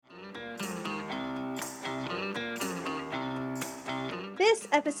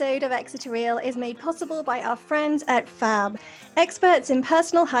episode of Exeter Real is made possible by our friends at Fab. Experts in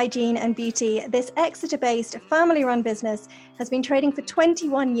personal hygiene and beauty, this Exeter-based family-run business has been trading for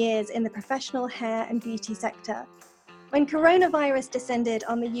 21 years in the professional hair and beauty sector. When coronavirus descended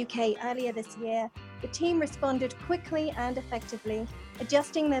on the UK earlier this year, the team responded quickly and effectively,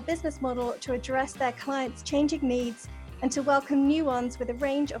 adjusting their business model to address their clients' changing needs and to welcome new ones with a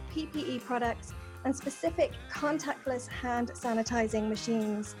range of PPE products and specific contactless hand sanitizing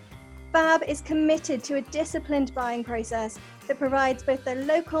machines. Fab is committed to a disciplined buying process that provides both their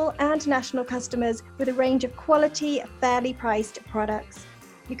local and national customers with a range of quality, fairly priced products.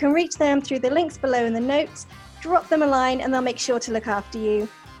 You can reach them through the links below in the notes, drop them a line and they'll make sure to look after you.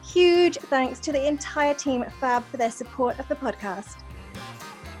 Huge thanks to the entire team at Fab for their support of the podcast.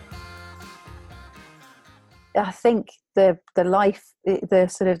 I think the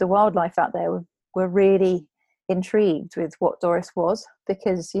wildlife out there were really intrigued with what Doris was,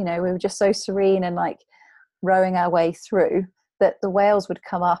 because we were just so serene and like rowing our way through that the whales would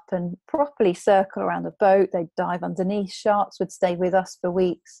come up and properly circle around the boat. They'd dive underneath. Sharks would stay with us for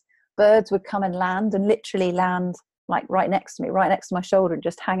weeks. Birds would come and literally land like right next to me, right next to my shoulder, and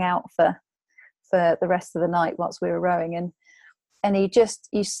just hang out for the rest of the night whilst we were rowing. And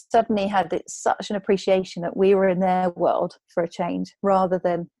you suddenly had such an appreciation that we were in their world for a change rather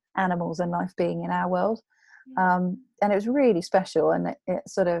than animals and life being in our world. And it was really special, and it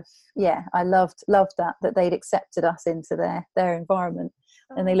sort of, I loved that they'd accepted us into their environment,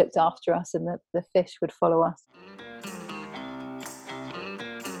 and they looked after us, and the fish would follow us.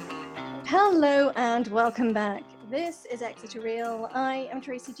 Hello and welcome back. This is Exeter Real. I am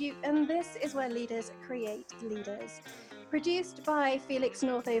Tracy Duke, and this is where leaders create leaders. Produced by Felix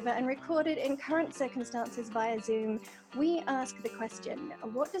Northover and recorded in current circumstances via Zoom, we ask the question,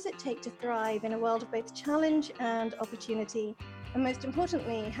 what does it take to thrive in a world of both challenge and opportunity? And most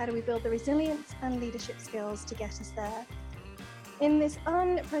importantly, how do we build the resilience and leadership skills to get us there? In this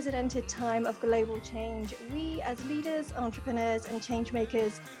unprecedented time of global change, we as leaders, entrepreneurs, and change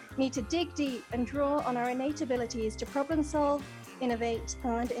makers need to dig deep and draw on our innate abilities to problem solve, innovate,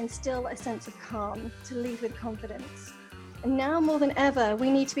 and instill a sense of calm, to lead with confidence. And now more than ever, we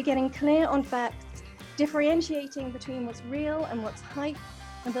need to be getting clear on facts, differentiating between what's real and what's hype,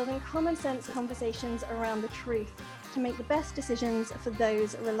 and building common sense conversations around the truth to make the best decisions for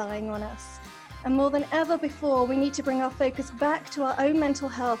those relying on us. And more than ever before, we need to bring our focus back to our own mental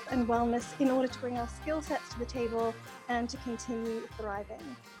health and wellness in order to bring our skill sets to the table and to continue thriving.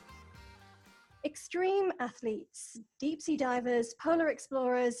 Extreme athletes, deep sea divers, polar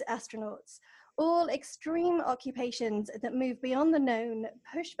explorers, astronauts, all extreme occupations that move beyond the known,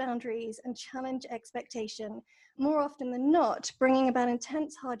 push boundaries and challenge expectation, more often than not bringing about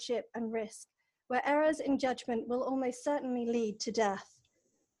intense hardship and risk, where errors in judgment will almost certainly lead to death.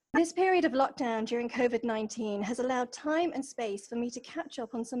 This period of lockdown during COVID-19 has allowed time and space for me to catch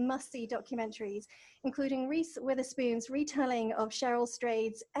up on some must-see documentaries, including Reese Witherspoon's retelling of Cheryl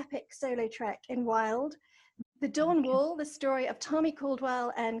Strayed's epic solo trek in Wild, The Dawn Wall, the story of Tommy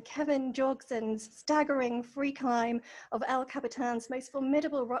Caldwell and Kevin Jorgensen's staggering free climb of El Capitan's most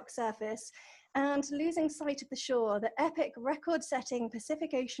formidable rock surface, and Losing Sight of the Shore, the epic record-setting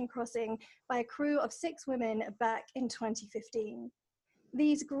Pacific Ocean crossing by a crew of 6 women back in 2015.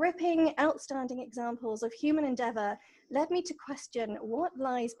 These gripping, outstanding examples of human endeavor led me to question what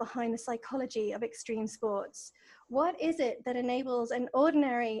lies behind the psychology of extreme sports. What is it that enables an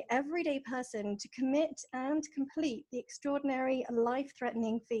ordinary, everyday person to commit and complete the extraordinary,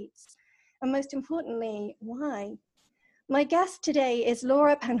 life-threatening feats? And most importantly, why? My guest today is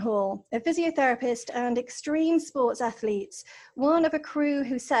Laura Penhall, a physiotherapist and extreme sports athlete, one of a crew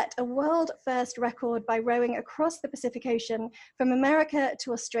who set a world-first record by rowing across the Pacific Ocean from America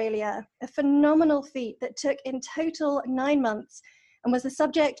to Australia, a phenomenal feat that took in total 9 months and was the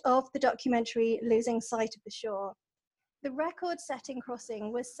subject of the documentary Losing Sight of the Shore. The record-setting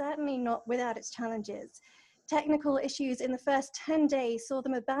crossing was certainly not without its challenges. Technical issues in the first 10 days saw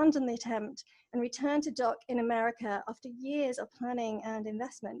them abandon the attempt and return to dock in America after years of planning and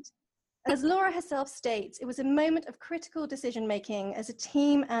investment. As Laura herself states, it was a moment of critical decision-making as a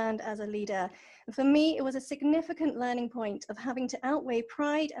team and as a leader. And for me, it was a significant learning point of having to outweigh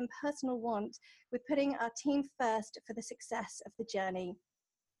pride and personal want with putting our team first for the success of the journey.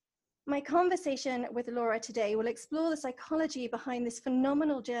 My conversation with Laura today will explore the psychology behind this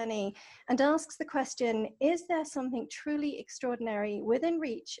phenomenal journey and asks the question, is there something truly extraordinary within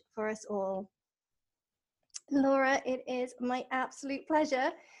reach for us all? Laura, it is my absolute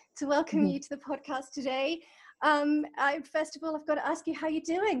pleasure to welcome you to the podcast today. First of all, I've got to ask you how you're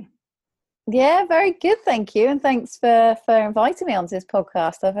doing. Yeah, very good, thank you, and thanks for inviting me onto this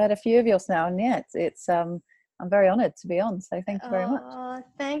podcast. I've heard a few of yours now, and yeah, it's I'm very honoured to be on. So thank you very much.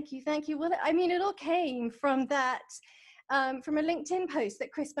 Thank you, thank you. Well, I mean, it all came from that, from a LinkedIn post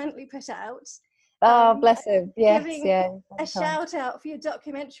that Chris Bentley put out, Oh, bless him. Yes, giving yeah. a shout out for your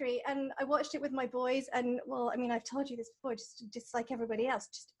documentary. And I watched it with my boys, and well, I mean, I've told you this before, just like everybody else,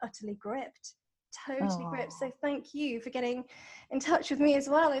 just utterly gripped. Totally gripped. So thank you for getting in touch with me as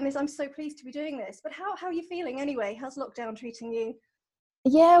well. And I'm so pleased to be doing this. But how are you feeling anyway? How's lockdown treating you?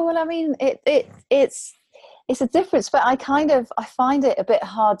 Yeah, well, I mean, it's a difference, but I find it a bit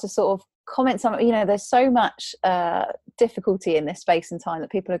hard to sort of comment something. You know, there's so much difficulty in this space and time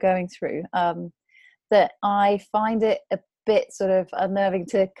that people are going through, that I find it a bit sort of unnerving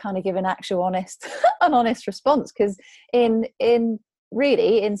to kind of give an actual honest an honest response, because in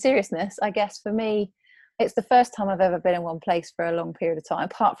seriousness, I guess for me it's the first time I've ever been in one place for a long period of time,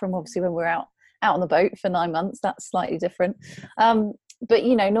 apart from obviously when we're out on the boat for 9 months. That's slightly different, but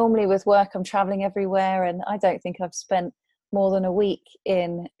you know, normally with work I'm traveling everywhere, and I don't think I've spent more than a week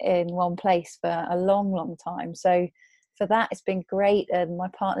in one place for a long time. So for that, it's been great. And my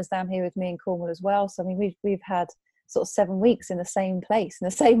partner's down here with me in Cornwall as well, so I mean we've had sort of 7 weeks in the same place, in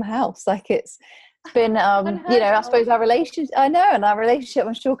the same house. Like it's been you know, I suppose our relationship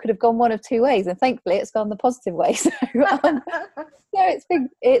I'm sure could have gone one of two ways, and thankfully it's gone the positive way. So no,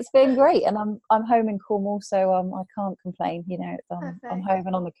 it's been great, and I'm home in Cornwall, so I can't complain. You know, I'm home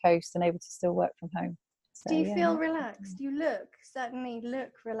and on the coast and able to still work from home. So, do you feel relaxed? You certainly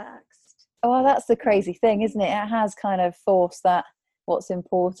look relaxed. Oh, that's the crazy thing, isn't it? It has kind of forced that what's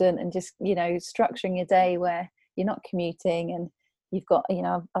important, and just, you know, structuring your day where you're not commuting, and you've got, you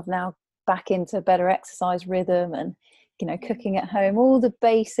know, I've now back into better exercise rhythm, and, you know, cooking at home, all the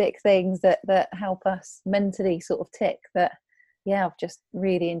basic things that help us mentally sort of tick, that yeah, I'm just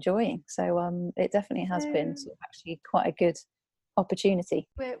really enjoying. So it definitely has been sort of actually quite a good opportunity.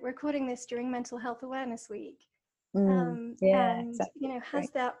 We're recording this during Mental Health Awareness Week. Yeah, and exactly. you know, has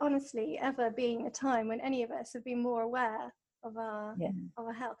there honestly ever been a time when any of us have been more aware of our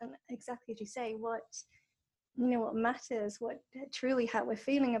health, and exactly as you say, what, you know, what matters, what truly how we're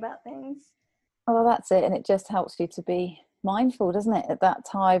feeling about things. Well, that's it, and it just helps you to be mindful, doesn't it, at that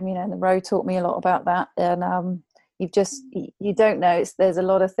time? You know, and the road taught me a lot about that. And you don't know, there's a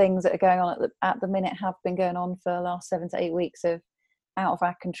lot of things that are going on at the minute, have been going on for the last 7 to 8 weeks, of out of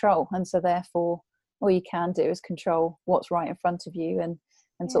our control, and so therefore all you can do is control what's right in front of you, and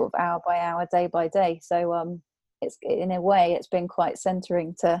sort of hour by hour, day by day. So it's, in a way, it's been quite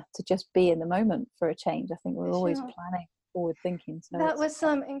centering to just be in the moment for a change. I think we're always planning, forward thinking. So that was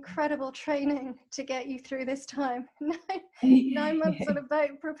some incredible training to get you through this time. 9 months on a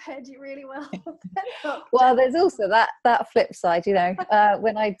boat prepared you really well. Well, there's also that flip side, you know.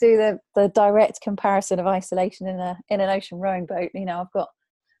 When I do the direct comparison of isolation in an ocean rowing boat, you know,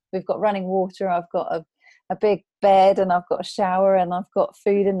 we've got running water, I've got a big bed, and I've got a shower, and I've got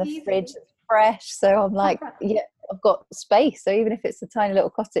food in the fridge that's fresh. So I'm like, yeah, I've got space. So even if it's a tiny little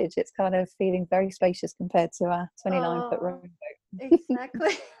cottage, it's kind of feeling very spacious compared to our 29-foot rowing boat.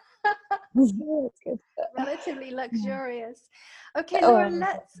 Exactly. It's good. Relatively luxurious. Okay, Laura,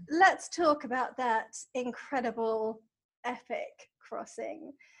 let's talk about that incredible, epic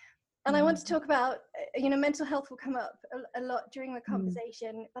crossing. And I want to talk about, you know, mental health will come up a lot during the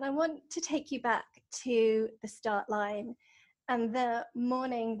conversation, but I want to take you back to the start line and the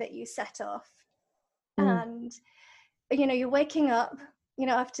morning that you set off. And, you know, you're waking up, you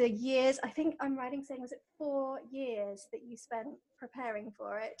know, after years, I think I'm right in saying, was it 4 years that you spent preparing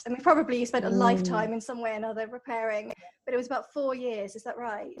for it? I mean, probably you spent a lifetime in some way or another preparing, but it was about 4 years, is that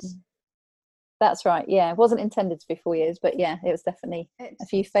right? That's right, yeah. It wasn't intended to be 4 years, but yeah, it was definitely a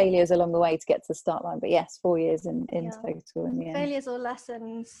few failures along the way to get to the start line. But yes, 4 years in total in the end. Failures or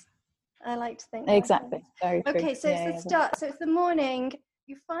lessons, I like to think. Exactly, very true. Okay, so it's the start. So it's the morning,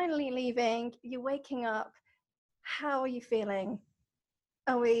 you're finally leaving, you're waking up. How are you feeling?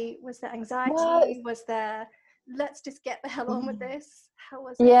 Was there anxiety? Was there, let's just get the hell on with this? How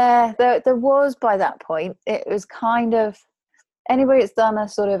was it? Yeah, there was, by that point. It was kind of, anybody that's done a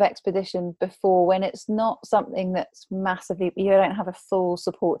sort of expedition before, when it's not something that's massively, you don't have a full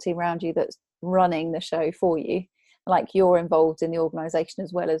support team around you that's running the show for you, like you're involved in the organisation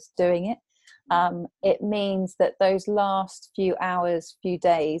as well as doing it. It means that those last few hours, few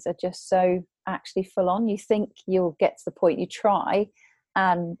days are just so actually full on. You think you'll get to the point, you try,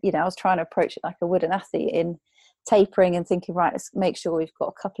 and you know, I was trying to approach it like I would an athlete, in tapering and thinking, right, let's make sure we've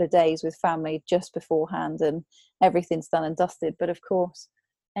got a couple of days with family just beforehand and everything's done and dusted. But of course,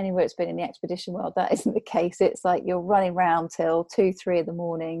 anywhere it's been in the expedition world, that isn't the case. It's like you're running around till 2-3 in the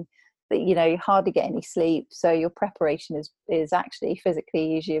morning, you know, you hardly get any sleep, so your preparation is actually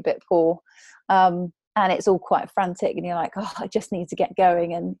physically usually a bit poor, and it's all quite frantic, and you're like, oh, I just need to get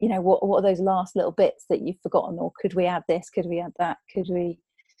going, and you know, what are those last little bits that you've forgotten, or could we add this, could we add that, could you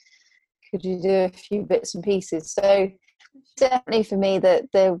do a few bits and pieces. So definitely for me,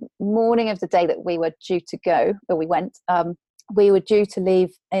 the morning of the day that we were due to go, or we went, we were due to leave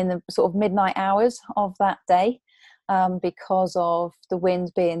in the sort of midnight hours of that day, because of the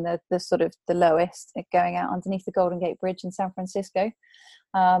wind being the sort of the lowest, going out underneath the Golden Gate Bridge in San Francisco,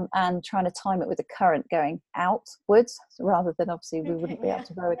 and trying to time it with the current going outwards, rather than obviously we wouldn't be able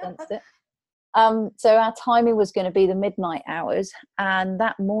to row against it. So our timing was going to be the midnight hours, and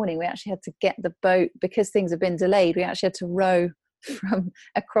that morning we actually had to get the boat, because things have been delayed, we actually had to row from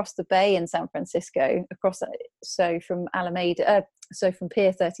across the bay in San Francisco, so from Alameda, so from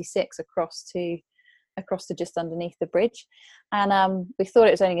Pier 36 across to just underneath the bridge. And we thought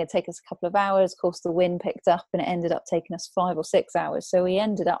it was only going to take us a couple of hours. Of course, the wind picked up and it ended up taking us 5 or 6 hours, so we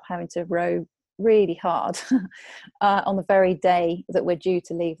ended up having to row really hard on the very day that we're due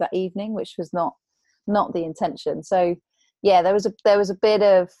to leave that evening, which was not the intention. So yeah, there was a bit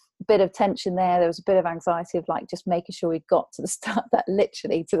of tension there. There was a bit of anxiety of like just making sure we got to the start, that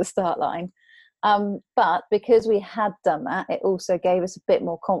literally to the start line. But because we had done that, it also gave us a bit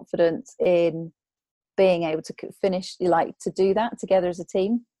more confidence in being able to finish, like to do that together as a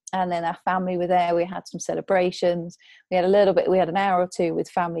team. And then our family were there. We had some celebrations. We had an hour or two with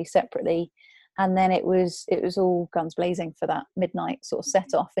family separately. And then it was all guns blazing for that midnight sort of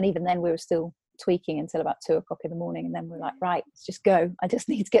set off. And even then we were still tweaking until about 2 o'clock in the morning. And then we're like, right, let's just go. I just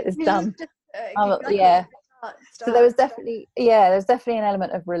need to get this done. Yeah. So there was definitely an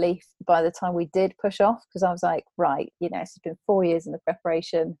element of relief by the time we did push off, because I was like, right, you know, it's been 4 years in the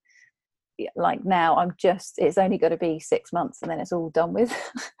preparation. Like now it's only got to be 6 months and then it's all done with.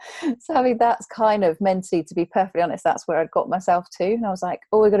 So I mean, that's kind of mentally, to be perfectly honest, that's where I'd got myself to. And I was like,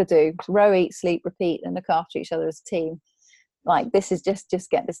 all we've got to do is row, eat, sleep, repeat, and look after each other as a team. Like, this is just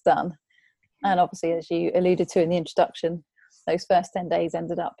get this done. And obviously, as you alluded to in the introduction, those first 10 days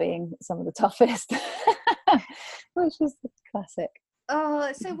ended up being some of the toughest, which is classic.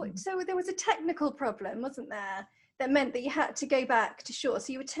 Oh, so there was a technical problem, wasn't there, that meant that you had to go back to shore.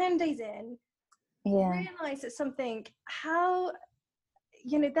 So you were 10 days in. Yeah. Realize that something, how,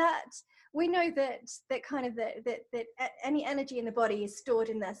 you know, that we know that kind of that any energy in the body is stored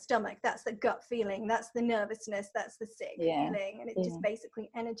in their stomach. That's the gut feeling. That's the nervousness. That's the sick feeling, and it's just basically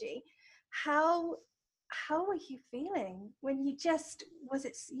energy. How were you feeling when you just was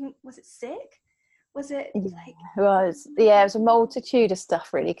it sick? Was it like... it was a multitude of stuff,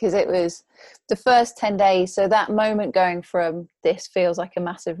 really, because it was the first 10 days. So that moment going from this feels like a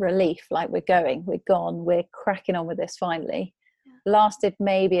massive relief, like we're gone, we're cracking on with this finally, lasted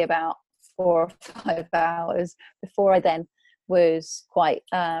maybe about 4 or 5 hours before I then was quite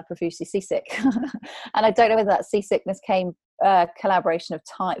profusely seasick. And I don't know whether that seasickness came collaboration of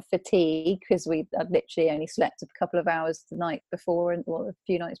time, fatigue, because I'd literally only slept a couple of hours the night before, or a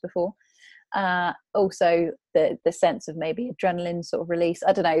few nights before. Also the sense of maybe adrenaline sort of release.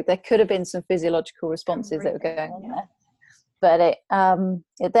 I don't know, there could have been some physiological responses that were going on there, but it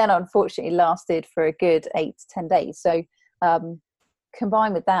then unfortunately lasted for a good 8 to 10 days. So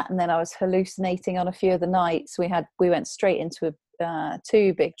combined with that, and then I was hallucinating on a few of the nights. We went straight into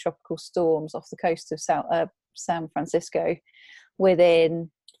 2 big tropical storms off the coast of San Francisco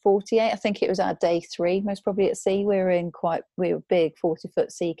within 48, I think it was our day 3, most probably at sea. We were big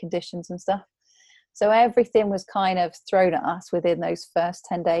 40-foot sea conditions and stuff. So everything was kind of thrown at us within those first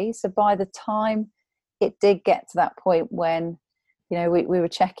 10 days. So by the time it did get to that point when, you know, we were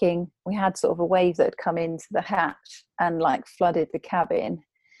checking, we had sort of a wave that had come into the hatch and like flooded the cabin.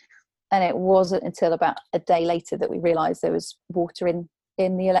 And it wasn't until about a day later that we realized there was water in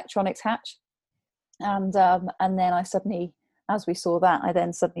the electronics hatch. And then as we saw that, I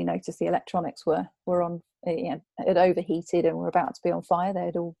then suddenly noticed the electronics were on, it overheated and were about to be on fire. They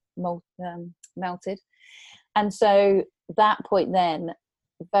had all melted. And so that point then,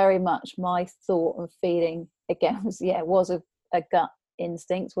 very much my thought and feeling again was a gut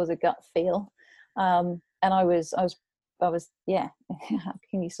instinct, was a gut feel. And I was how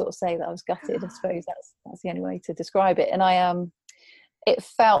can you sort of say that I was gutted? I suppose that's the only way to describe it. And it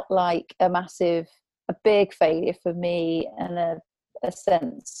felt like a big failure for me, and a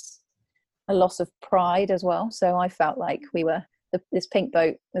loss of pride as well. So I felt like we were this pink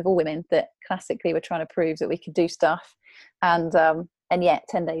boat of all women that classically were trying to prove that we could do stuff, and yet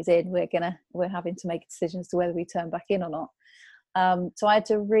 10 days in we're having to make a decision as to whether we turn back in or not. So I had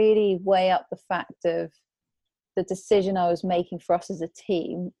to really weigh up the fact of the decision I was making for us as a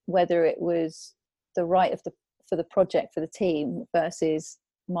team, whether it was the right of the for the project for the team versus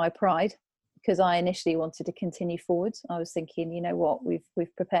my pride, because I initially wanted to continue forwards. I was thinking, you know what,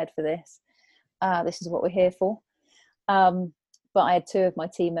 we've prepared for this. This is what we're here for. But I had two of my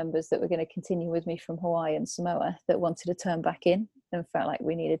team members that were going to continue with me from Hawaii and Samoa that wanted to turn back in and felt like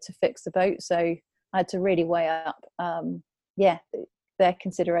we needed to fix the boat. So I had to really weigh up, their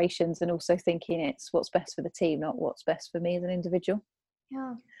considerations, and also thinking it's what's best for the team, not what's best for me as an individual.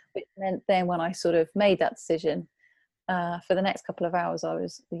 Yeah. Which meant then when I sort of made that decision, for the next couple of hours, I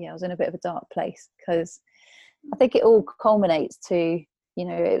was in a bit of a dark place, because I think it all culminates to, you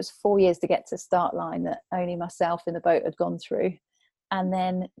know, it was 4 years to get to the start line that only myself in the boat had gone through. And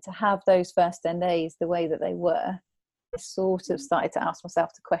then to have those first 10 days the way that they were, I sort of started to ask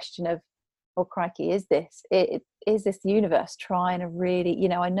myself the question of, oh crikey, is this the universe trying to really, you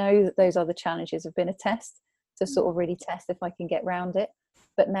know, I know that those other challenges have been a test to sort of really test if I can get around it.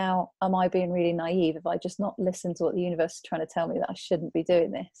 But now, am I being really naive if I just not listen to what the universe is trying to tell me, that I shouldn't be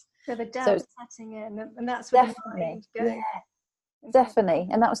doing this? So the doubt's setting in, and that's where the mind goes. Yeah, definitely.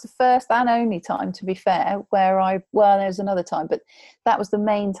 And that was the first and only time, to be fair, where there's another time, but that was the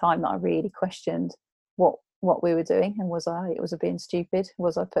main time that I really questioned what we were doing, and was I being stupid?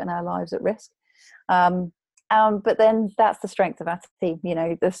 Was I putting our lives at risk? But then that's the strength of our team. You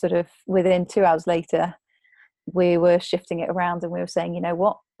know, the sort of within 2 hours later, we were shifting it around, and we were saying, you know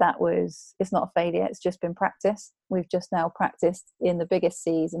what, it's not a failure, it's just been practice. We've just now practiced in the biggest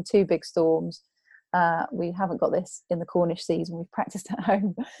seas and 2 big storms. We haven't got this in the Cornish seas, and we've practiced at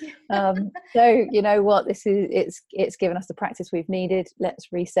home. So you know what, it's given us the practice we've needed. Let's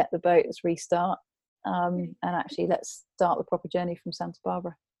reset the boat, let's restart, and actually let's start the proper journey from Santa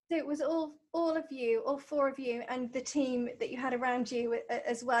Barbara. So it was all of you, all 4 of you, and the team that you had around you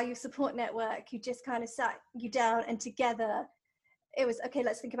as well, your support network, who just kind of sat you down, and together it was, okay,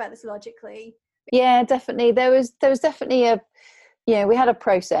 let's think about this logically. Yeah, definitely. There was definitely we had a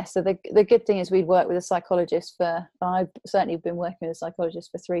process. So the good thing is we'd worked with a psychologist I've certainly been working with a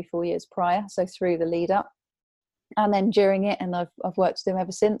psychologist for 3-4 years prior, so through the lead up and then during it, and I've worked with him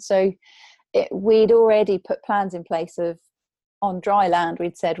ever since. So we'd already put plans in place of, on dry land,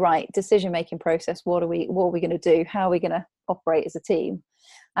 we'd said, right, decision making process, what are we going to do, how are we going to operate as a team?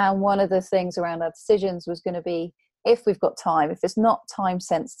 And one of the things around our decisions was going to be, if we've got time, if it's not time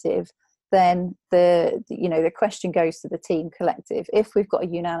sensitive, then the question goes to the team collective. If we've got a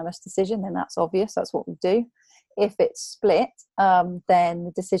unanimous decision, then that's obvious, that's what we do. If it's split, then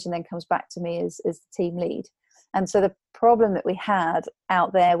the decision then comes back to me as the team lead. And so the problem that we had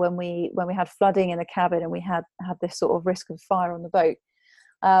out there when we had flooding in the cabin, and we had this sort of risk of fire on the boat,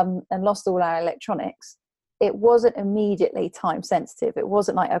 and lost all our electronics, it wasn't immediately time sensitive. It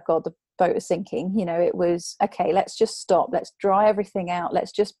wasn't like, oh God, the boat is sinking. You know, it was, okay, let's just stop. Let's dry everything out.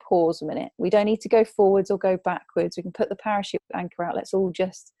 Let's just pause a minute. We don't need to go forwards or go backwards. We can put the parachute anchor out. Let's all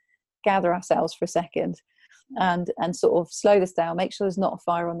just gather ourselves for a second and sort of slow this down. Make sure there's not a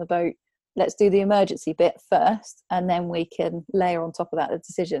fire on the boat. Let's do the emergency bit first, and then we can layer on top of that the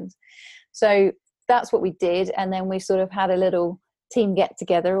decisions. So that's what we did. And then we sort of had a little team get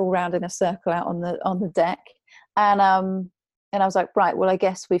together all round in a circle out on the deck. And I was like, right, well, I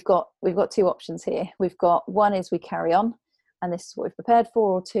guess we've got 2 options here. We've got, one is we carry on, and this is what we've prepared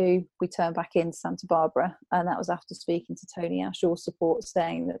for, or 2, we turn back into Santa Barbara. And that was after speaking to Tony, our shore support,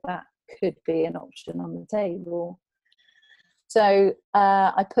 saying that could be an option on the table. So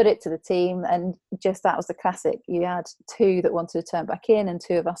I put it to the team, and just that was the classic. You had 2 that wanted to turn back in, and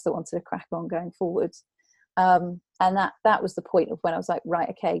 2 of us that wanted to crack on going forwards. And that was the point of when I was like, right,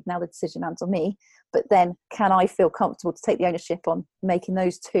 okay, now the decision lands on me. But then, can I feel comfortable to take the ownership on making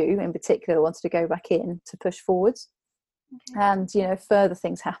those 2 in particular that wanted to go back in to push forwards? Okay. And further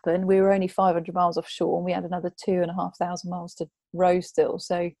things happen. We were only 500 miles offshore, and we had another 2,500 miles to row still.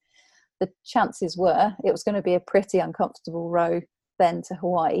 So the chances were it was going to be a pretty uncomfortable row then to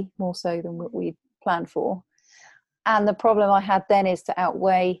Hawaii, more so than what we planned for. And the problem I had then is to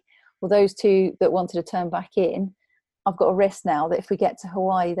outweigh, well, those 2 that wanted to turn back in, I've got a risk now that if we get to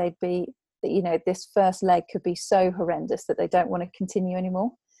Hawaii, they'd be, this first leg could be so horrendous that they don't want to continue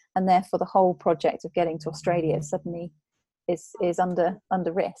anymore. And therefore the whole project of getting to Australia suddenly is under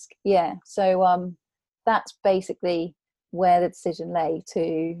risk. Yeah. So that's basically where the decision lay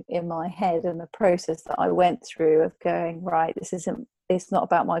in my head, and the process that I went through of going, right, it's not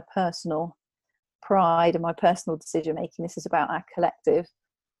about my personal pride and my personal decision making, this is about our collective.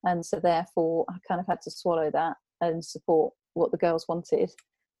 And so therefore I kind of had to swallow that and support what the girls wanted.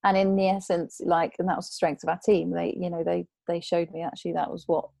 And in the essence, and that was the strength of our team, they showed me actually that was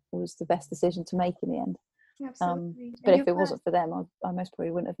what was the best decision to make in the end. Absolutely. But if it wasn't for them, I most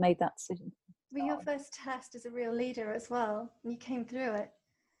probably wouldn't have made that decision. Your first test as a real leader as well. You came through it.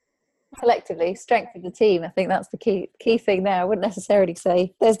 Collectively, strength of the team. I think that's the key thing there. I wouldn't necessarily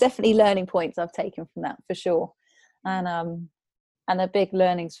say there's definitely learning points I've taken from that for sure, and the big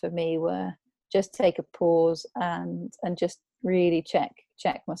learnings for me were just take a pause and just really check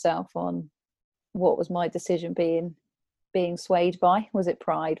myself on what was my decision being swayed by. Was it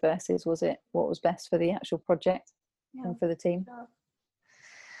pride versus was it what was best for the actual project and for the team?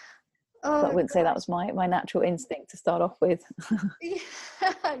 Oh, but I wouldn't say that was my natural instinct to start off with.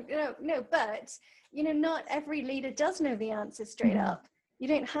 No, but not every leader does know the answers straight up. You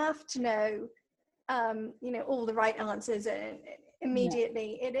don't have to know all the right answers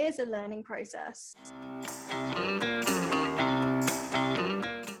immediately. It is a learning process.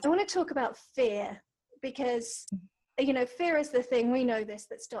 I want to talk about fear, because fear is the thing, we know this,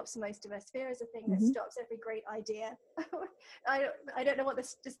 that stops most of us. Fear is the thing that stops every great idea. I don't know what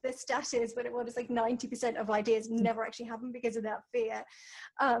this stat is, but what is like 90% of ideas never actually happen because of that fear,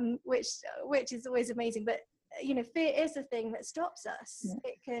 which is always amazing. But fear is the thing that stops us.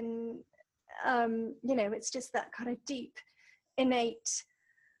 It can it's just that kind of deep innate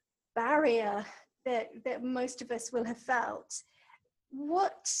barrier that most of us will have felt.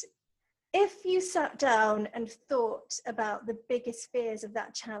 What if you sat down and thought about the biggest fears of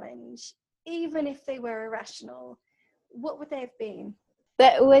that challenge, even if they were irrational, what would they have been?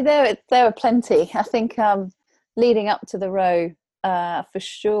 There were plenty. I think leading up to the row, for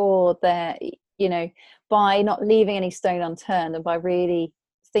sure, there, by not leaving any stone unturned and by really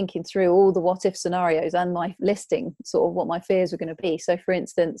thinking through all the what if scenarios and my listing sort of what my fears were going to be. So for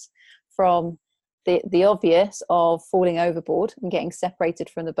instance, from the obvious of falling overboard and getting separated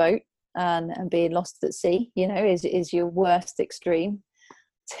from the boat and being lost at sea, is your worst extreme,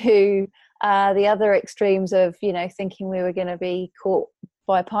 to the other extremes of thinking we were going to be caught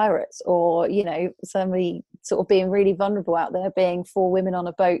by pirates, or somebody sort of being really vulnerable out there, being 4 women on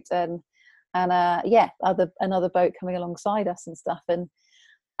a boat and another boat coming alongside us and stuff. And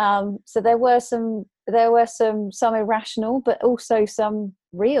so there were some irrational, but also some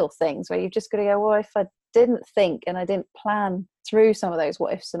real things where you've just got to go, well, if I didn't think and I didn't plan through some of those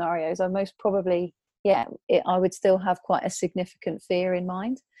what if scenarios, I most probably I would still have quite a significant fear in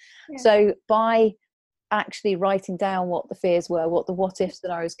mind. So by actually writing down what the fears were, what the what if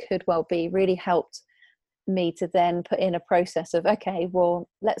scenarios could well be, really helped me to then put in a process of, okay, well,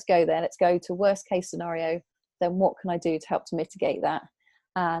 let's go to worst case scenario, then what can I do to help to mitigate that,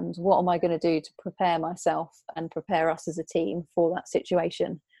 and what am I going to do to prepare myself and prepare us as a team for that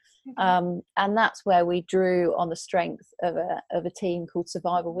situation. And that's where we drew on the strength of a team called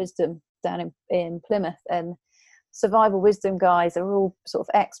Survival Wisdom down in Plymouth. And Survival Wisdom guys are all sort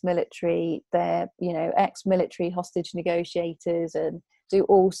of ex-military. They're ex-military hostage negotiators and do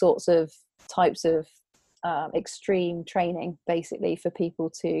all sorts of types of extreme training, basically, for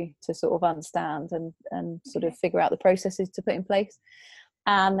people to sort of understand and sort of figure out the processes to put in place.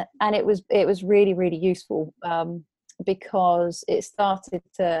 And it was really, really useful, because it started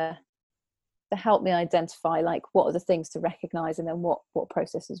to help me identify like what are the things to recognize and then what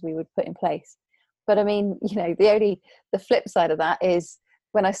processes we would put in place. But I mean, the flip side of that is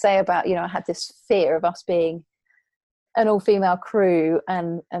when I say about, I had this fear of us being an all-female crew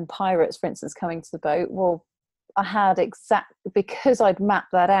and pirates, for instance, coming to the boat. Well, I had because I'd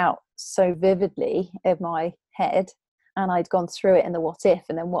mapped that out so vividly in my head, and I'd gone through it in the what if,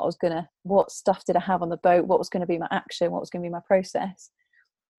 and then what stuff did I have on the boat, what was going to be my action, what was going to be my process.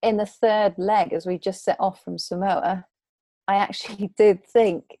 In the third leg, as we just set off from Samoa, I actually did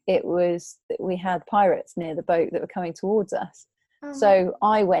think we had pirates near the boat that were coming towards us. So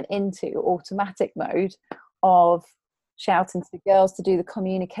I went into automatic mode of shouting to the girls to do the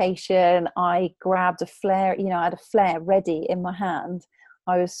communication. I grabbed a flare, I had a flare ready in my hand.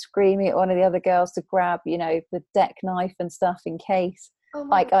 I was screaming at one of the other girls to grab, the deck knife and stuff in case.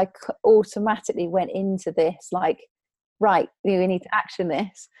 I automatically went into this, like, right, we need to action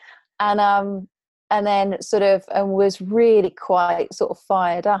this. And then sort of, and was really quite sort of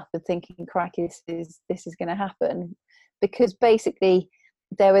fired up and thinking, crikey, this is going to happen. Because basically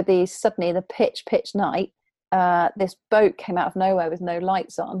there were these, suddenly in the pitch night, this boat came out of nowhere with no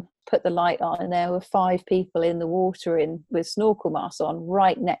lights on, put the light on, and there were 5 people in the water with snorkel masks on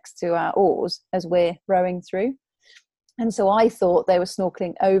right next to our oars as we're rowing through. And so I thought they were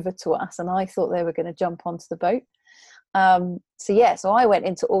snorkeling over to us, and I thought they were going to jump onto the boat. So I went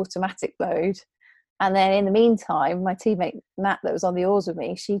into automatic mode. And then in the meantime, my teammate Nat that was on the oars with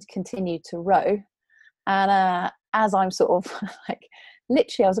me, she'd continued to row. And as I'm sort of like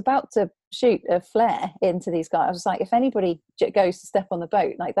literally I was about to shoot a flare into these guys. I was like, if anybody goes to step on the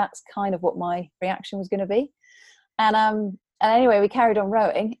boat, like that's kind of what my reaction was going to be. And anyway, we carried on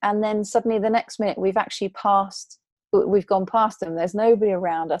rowing, and then suddenly the next minute we've gone past them. There's nobody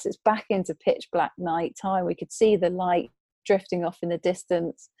around us. It's back into pitch black night time. We could see the light drifting off in the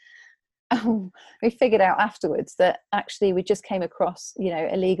distance. We figured out afterwards that actually we just came across,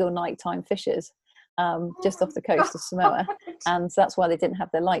 illegal nighttime fishers just off the coast of Samoa, and so that's why they didn't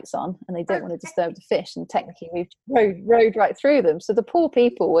have their lights on, and they didn't want to disturb the fish. And technically, we rode right through them, so the poor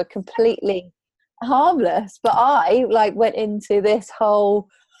people were completely harmless. But I went into this whole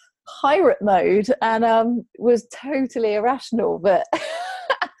pirate mode and was totally irrational. But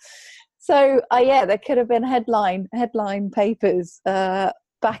so there could have been headline papers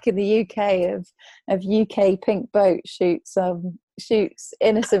back in the UK of UK pink boat shoots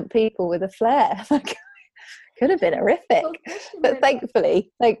innocent people with a flare. Could have been horrific, but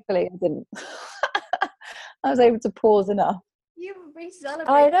thankfully I didn't. I was able to pause enough. You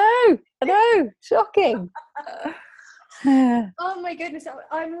re-celebrated. I know, shocking. Oh my goodness,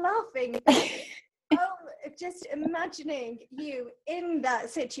 I'm laughing. Just imagining you in that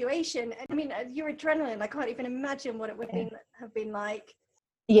situation. I mean, your adrenaline, I can't even imagine what it would have been like.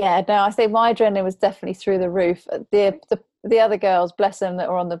 Yeah, no, I think my adrenaline was definitely through the roof. The other girls, bless them, that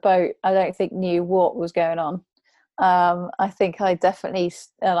were on the boat, I don't think knew what was going on. I think I definitely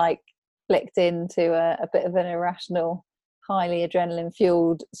clicked into a bit of an irrational, highly adrenaline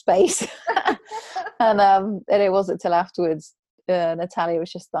fueled space. and it wasn't till afterwards Natalia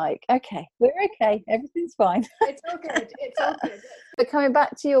was just like, okay, we're okay, everything's fine. It's all good. But coming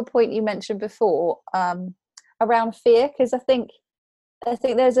back to your point you mentioned before around fear, because I think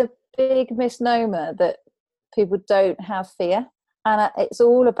there's a big misnomer that people don't have fear, and it's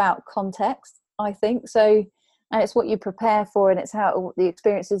all about context, I think. So, and it's what you prepare for, and it's how the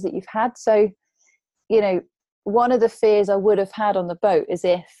experiences that you've had. So, one of the fears I would have had on the boat is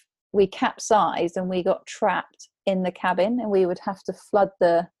if we capsized and we got trapped in the cabin, and we would have to flood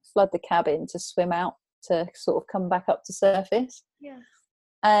the cabin to swim out to sort of come back up to surface. Yeah.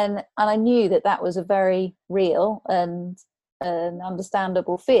 And I knew that was a very real and an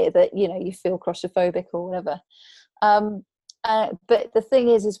understandable fear, that you feel claustrophobic or whatever. But the thing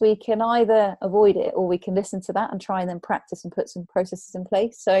is we can either avoid it, or we can listen to that and try and then practice and put some processes in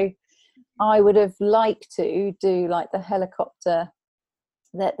place. So I would have liked to do like the helicopter.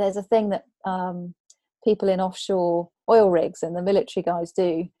 That there's a thing that people in offshore oil rigs and the military guys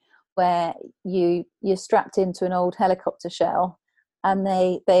do, where you're strapped into an old helicopter shell, and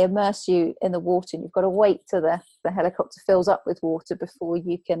they immerse you in the water, and you've got to wait till the helicopter fills up with water before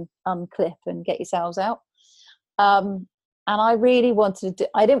you can unclip and get yourselves out. And I really wanted to do,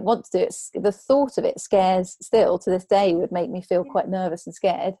 I didn't want to do it. The thought of it scares, still to this day, would make me feel quite nervous and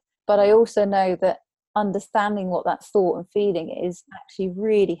scared. But I also know that understanding what that thought and feeling is actually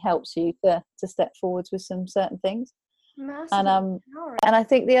really helps you to step forwards with some certain things. Massively. And I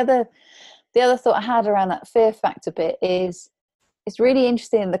think the other thought I had around that fear factor bit is, it's really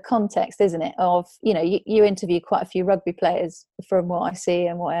interesting in the context, isn't it, of you interview quite a few rugby players from what I see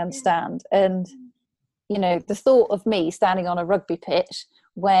and what I understand, and the thought of me standing on a rugby pitch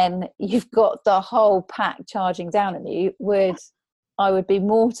when you've got the whole pack charging down on you I would be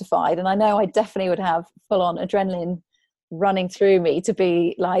mortified, and I know I definitely would have full-on adrenaline running through me to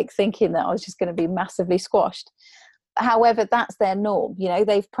be like thinking that I was just going to be massively squashed. However, that's their norm.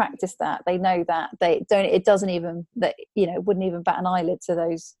 They've practiced that. They know that. They don't. It doesn't even that. Wouldn't even bat an eyelid to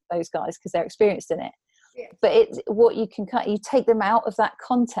those guys because they're experienced in it. Yeah. But it's what you can cut. You take them out of that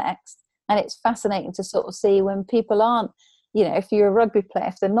context, and it's fascinating to sort of see when people aren't. If you're a rugby player,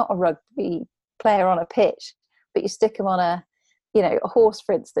 if they're not a rugby player on a pitch, but you stick them on a horse,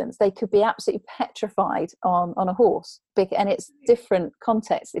 for instance, they could be absolutely petrified on a horse. And it's different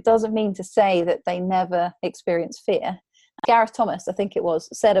context. It doesn't mean to say that they never experience fear. Gareth Thomas, I think it was,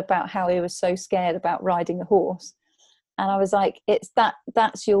 said about how he was so scared about riding a horse. And I was like, it's that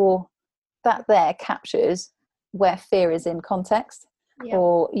there captures where fear is in context. Yeah.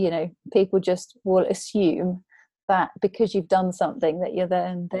 Or, people just will assume that because you've done something that you're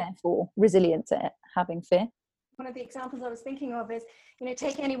then therefore resilient to having fear. One of the examples I was thinking of is,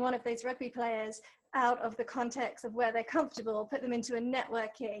 take any one of those rugby players out of the context of where they're comfortable, put them into a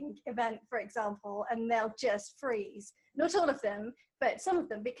networking event, for example, and they'll just freeze. Not all of them, but some of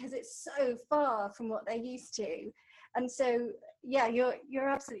them, because it's so far from what they're used to. And so, yeah, you're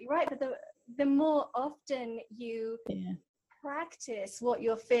absolutely right. But the more often you practice what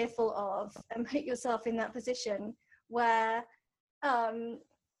you're fearful of and put yourself in that position where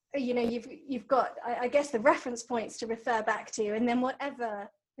you've got, I guess, the reference points to refer back to, and then whatever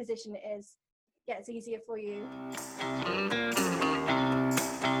position it is gets easier for you.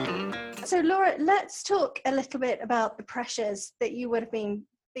 So Laura, let's talk a little bit about the pressures that you would have been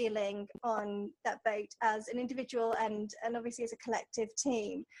feeling on that boat as an individual and obviously as a collective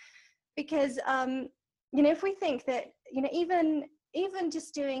team, because if we think that even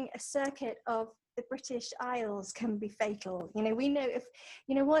just doing a circuit of the British Isles can be fatal. We know if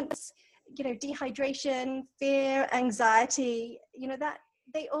once dehydration, fear, anxiety, that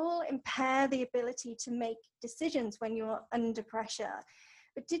they all impair the ability to make decisions when you're under pressure.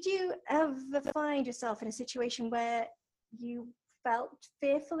 But did you ever find yourself in a situation where you felt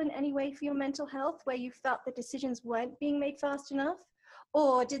fearful in any way for your mental health, where you felt the decisions weren't being made fast enough?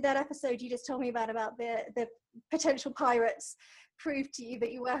 Or did that episode you just told me about the potential pirates prove to you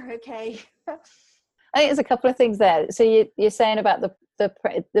that you were okay? I think there's a couple of things there. So you're saying about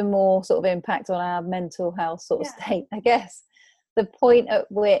the more sort of impact on our mental health sort of state. I guess the point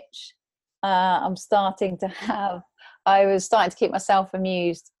at which I was starting to keep myself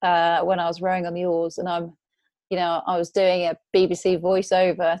amused when I was rowing on the oars, and I was doing a BBC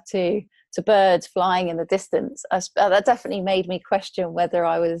voiceover to birds flying in the distance. That definitely made me question whether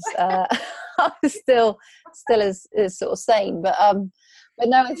I was I was still as sort of sane. But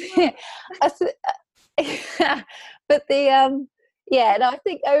no, but I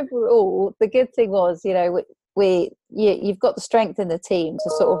think overall the good thing was, you've got the strength in the team to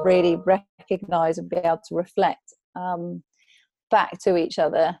sort of really recognise and be able to reflect back to each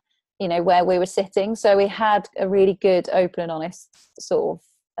other, where we were sitting. So we had a really good, open and honest sort of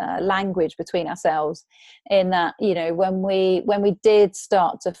language between ourselves, in that when we did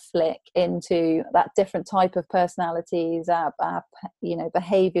start to flick into that different type of personalities, our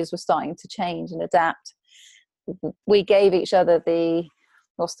behaviors were starting to change and adapt. We gave each other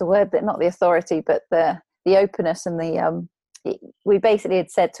not the authority, but the openness and we basically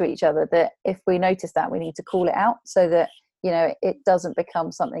had said to each other that if we notice that, we need to call it out, so that it doesn't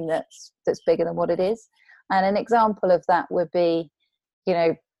become something that's bigger than what it is. And an example of that would be,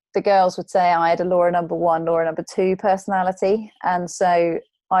 the girls would say I had a Laura number 1, Laura number 2 personality. And so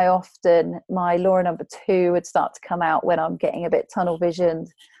my Laura number 2 would start to come out when I'm getting a bit tunnel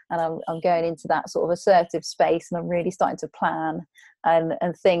visioned and I'm going into that sort of assertive space, and I'm really starting to plan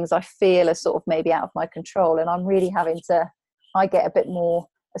and things I feel are sort of maybe out of my control. And I'm really I get a bit more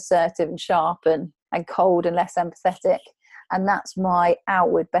assertive and sharp and cold and less empathetic. And that's my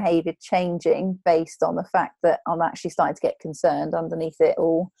outward behaviour changing based on the fact that I'm actually starting to get concerned underneath it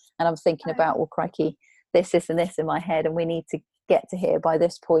all. And I'm thinking about, well, crikey, this and this in my head, and we need to get to here by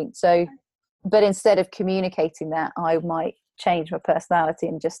this point. So, but instead of communicating that, I might change my personality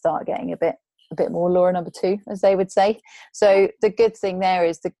and just start getting a bit more Laura number 2, as they would say. So the good thing there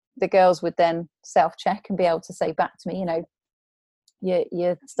is the girls would then self-check and be able to say back to me,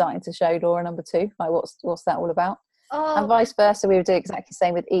 you're starting to show Laura number 2. Like, what's that all about? And vice versa, we would do exactly the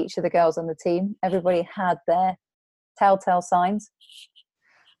same with each of the girls on the team. Everybody had their telltale signs.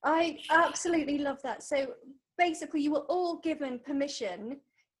 I absolutely love that. So basically, you were all given permission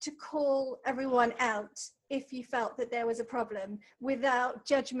to call everyone out if you felt that there was a problem, without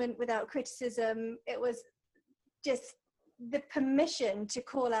judgment, without criticism. It was just the permission to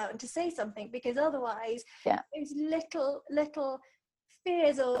call out and to say something, because otherwise those little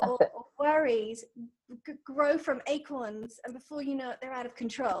fears or worries grow from acorns, and before you know it, they're out of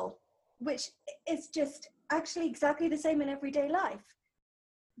control, which is just actually exactly the same in everyday life.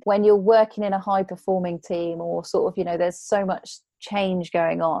 When you're working in a high performing team, or sort of, there's so much change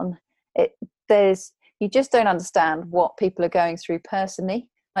going on, you just don't understand what people are going through personally.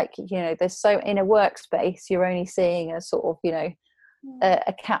 Like, there's so, in a workspace, you're only seeing a sort of,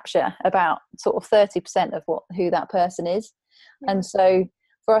 a capture about sort of 30% of who that person is. And so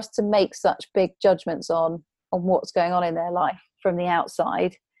for us to make such big judgments on what's going on in their life from the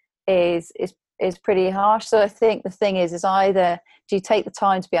outside is pretty harsh. So I think the thing is either do you take the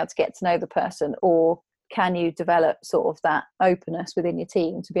time to be able to get to know the person, or can you develop sort of that openness within your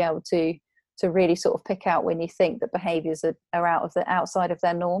team to be able to really sort of pick out when you think that behaviours are outside of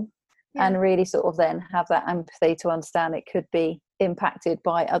their norm, and really sort of then have that empathy to understand it could be impacted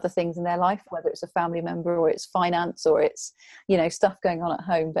by other things in their life, whether it's a family member or it's finance or it's stuff going on at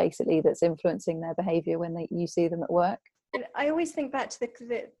home basically that's influencing their behaviour when you see them at work. I always think back to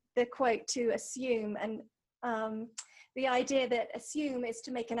the quote to assume, and the idea that assume is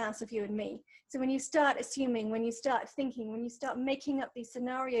to make an ass of you and me. So when you start assuming, when you start thinking, when you start making up these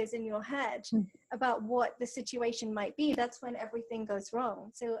scenarios in your head about what the situation might be, that's when everything goes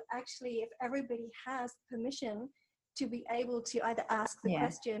wrong. So actually, if everybody has permission to be able to either ask the Yeah.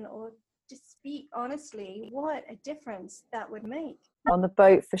 question or just speak honestly, what a difference that would make. On the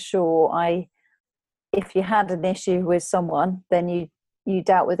boat, for sure, if you had an issue with someone, then you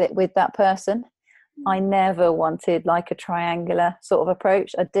dealt with it with that person. I never wanted like a triangular sort of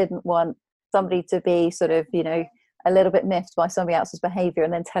approach. I didn't want somebody to be sort of, you know, a little bit miffed by somebody else's behavior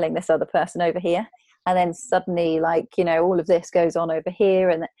and then telling this other person over here, and then suddenly, like, you know, all of this goes on over here.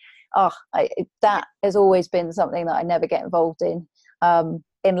 And that has always been something that I never get involved in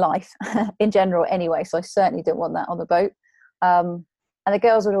life in general anyway. So I certainly didn't want that on the boat. And the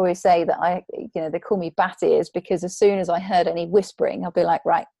girls would always say that they call me bat ears, because as soon as I heard any whispering, I'll be like,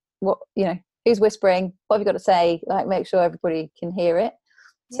 right, what, you know, who's whispering? What have you got to say? Like, make sure everybody can hear it.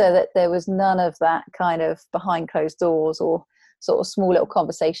 Yeah. So that there was none of that kind of behind closed doors or sort of small little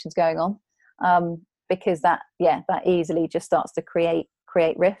conversations going on, because that easily just starts to create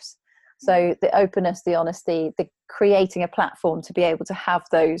rifts. So the openness, the honesty, the creating a platform to be able to have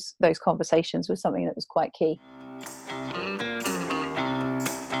those conversations was something that was quite key.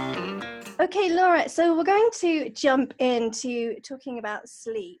 Okay, Laura, so we're going to jump into talking about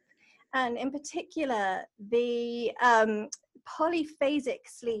sleep, and in particular, the polyphasic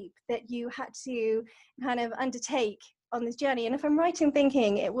sleep that you had to kind of undertake on this journey. And if I'm right in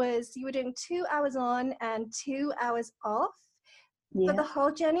thinking, you were doing 2 hours on and 2 hours off for the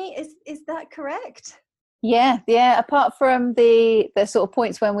whole journey. Is that correct? Yeah. Apart from the sort of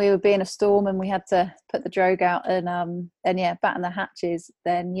points when we would be in a storm and we had to put the drogue out and batten the hatches,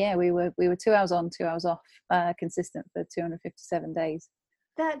 then we were 2 hours on, 2 hours off, consistent for 257 days.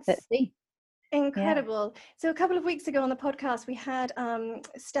 That's incredible. Yeah. So a couple of weeks ago on the podcast, we had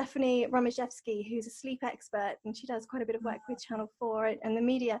Stephanie Romaszewski, who's a sleep expert, and she does quite a bit of work with Channel 4 and the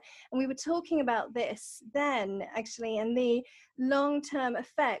media. And we were talking about this then, actually, and the long-term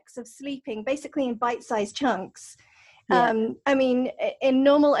effects of sleeping, basically in bite-sized chunks. Yeah. I mean, in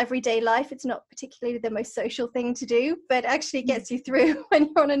normal everyday life, it's not particularly the most social thing to do, but actually gets you through when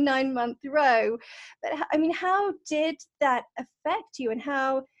you're on a 9-month row. But I mean, how did that affect you, and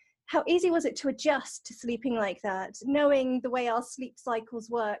how easy was it to adjust to sleeping like that, knowing the way our sleep cycles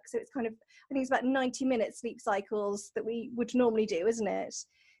work? So it's kind of, I think it's about 90-minute sleep cycles that we would normally do, isn't it?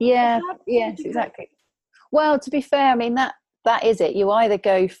 Yes, exactly. Well, to be fair, I mean, that is it. You either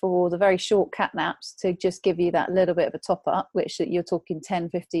go for the very short cat naps to just give you that little bit of a top up, which you're talking 10,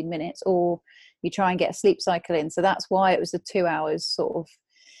 15 minutes, or you try and get a sleep cycle in. So that's why it was the 2 hours, sort of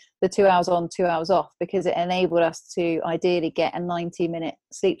the 2 hours on, 2 hours off, because it enabled us to ideally get a 90-minute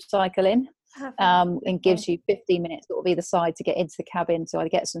sleep cycle in, and gives you 15 minutes sort of either side to get into the cabin to either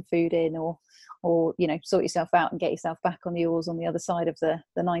get some food in or you know, sort yourself out and get yourself back on the oars on the other side of the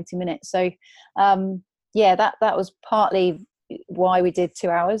 90 minutes. So that was partly why we did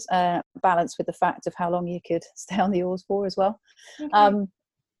 2 hours, balanced with the fact of how long you could stay on the oars for as well. Okay.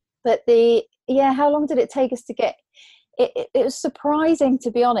 But how long did it take us to get it was surprising,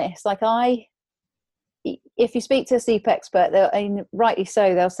 to be honest. Like, if you speak to a sleep expert, and rightly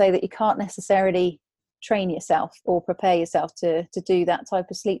so, they'll say that you can't necessarily train yourself or prepare yourself to do that type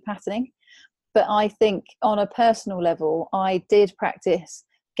of sleep patterning. But I think on a personal level, I did practice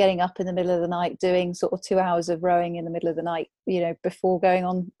getting up in the middle of the night, doing sort of 2 hours of rowing in the middle of the night, you know, before going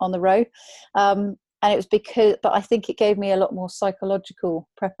on the row. And it was but I think it gave me a lot more psychological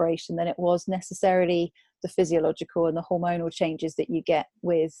preparation than it was necessarily the physiological and the hormonal changes that you get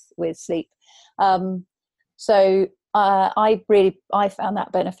with sleep. So I found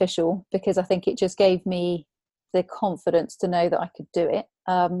that beneficial, because I think it just gave me the confidence to know that I could do it.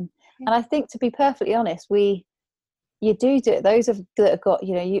 And I think, to be perfectly honest, you do it. Those that have got,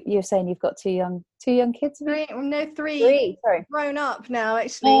 you know, you're saying you've got two young kids. Three. Sorry, grown up now,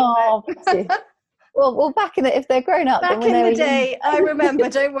 actually. Oh, bless you. Well, back in if they're grown up. Back in the day, I remember.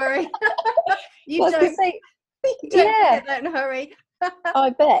 Don't worry. You don't forget that in a hurry.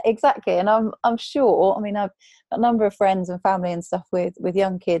 I bet, exactly. And I'm sure. I mean, I've got a number of friends and family and stuff with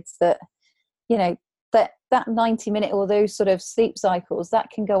young kids that, you know, that 90-minute or those sort of sleep cycles that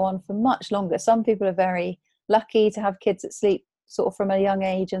can go on for much longer. Some people are very lucky to have kids that sleep sort of from a young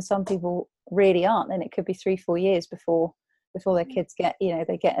age, and some people really aren't, and it could be 3-4 years before their kids get, you know,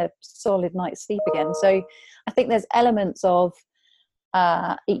 they get a solid night's sleep again. So I think there's elements of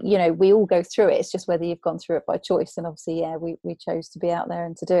you know, we all go through it. It's just whether you've gone through it by choice, and obviously we chose to be out there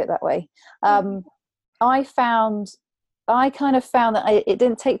and to do it that way. I kind of found that it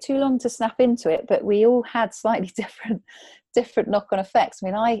didn't take too long to snap into it, but we all had slightly different knock-on effects. I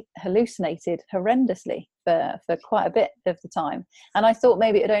mean, I hallucinated horrendously for quite a bit of the time, and I thought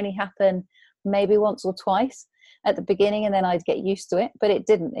maybe it would only happen maybe once or twice at the beginning, and then I'd get used to it, but it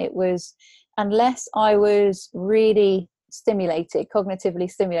didn't. It was, unless I was really stimulated, cognitively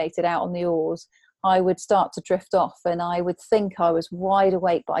stimulated out on the oars, I would start to drift off, and I would think I was wide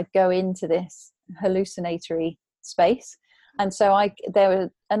awake, but I'd go into this hallucinatory space. And so there were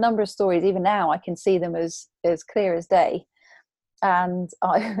a number of stories, even now I can see them as clear as day. And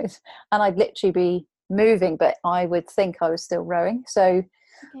I'd literally be moving, but I would think I was still rowing. So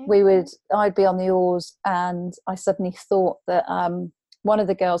I'd be on the oars, and I suddenly thought that one of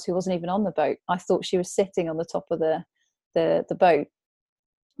the girls who wasn't even on the boat, I thought she was sitting on the top of the boat.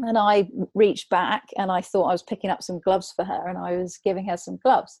 And I reached back and I thought I was picking up some gloves for her, and I was giving her some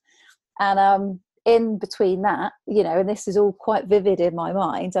gloves. And in between that, and this is all quite vivid in my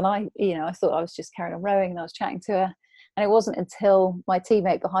mind, and I thought I was just carrying on rowing, and I was chatting to her. And it wasn't until my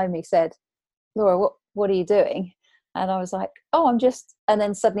teammate behind me said, "Laura, what are you doing?" And I was like, "Oh, I'm just," and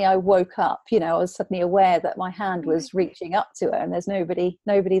then suddenly I woke up, I was suddenly aware that my hand was reaching up to her and there's nobody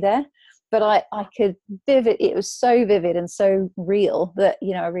there. But I could it was so vivid and so real that,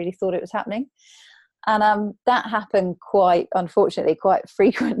 I really thought it was happening. And that happened unfortunately, quite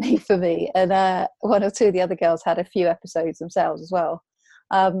frequently for me. And one or two of the other girls had a few episodes themselves as well.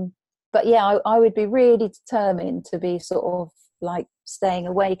 But yeah, I would be really determined to be sort of like staying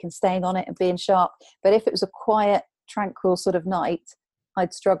awake and staying on it and being sharp. But if it was a quiet, tranquil sort of night,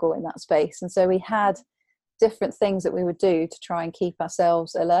 I'd struggle in that space. And so we had different things that we would do to try and keep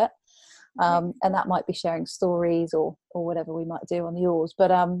ourselves alert. And that might be sharing stories or whatever we might do on the oars.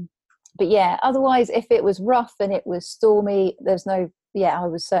 But yeah, otherwise, if it was rough and it was stormy, I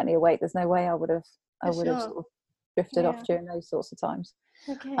was certainly awake. There's no way I would have sort of drifted off during those sorts of times.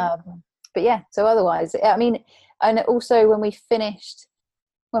 Okay. But yeah, so otherwise, I mean, and also when we finished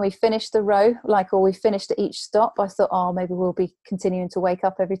the row, or we finished at each stop, I thought, oh, maybe we'll be continuing to wake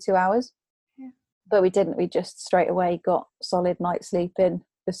up every 2 hours. Yeah. But we didn't. We just straight away got solid night's sleep in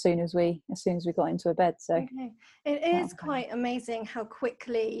as soon as we got into a bed. So it is quite amazing how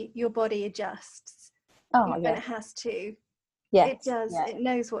quickly your body adjusts when it has to. Yeah, it does. Yeah. It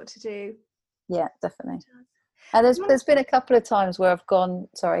knows what to do. Yeah, definitely. And there's been a couple of times where I've gone,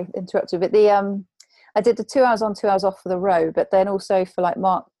 sorry, interrupted, but I did the 2 hours on, 2 hours off for the row, but then also for like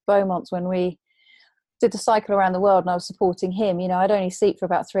Mark Beaumont's, when we did the cycle around the world and I was supporting him, I'd only sleep for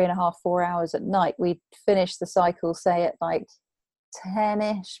about 3.5, 4 hours at night. We'd finish the cycle, say at like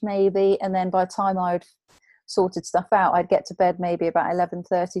 10ish maybe, and then by the time I'd sorted stuff out, I'd get to bed maybe about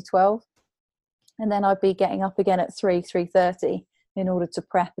 11:30, 12, and then I'd be getting up again at 3:30 in order to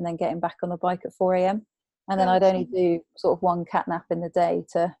prep, and then getting back on the bike at 4 a.m. And then I'd only do sort of one cat nap in the day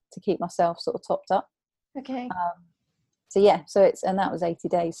to keep myself sort of topped up. Okay. So yeah, and that was 80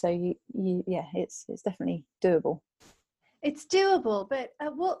 days. So it's definitely doable. It's doable, but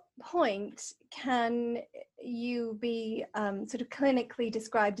at what point can you be sort of clinically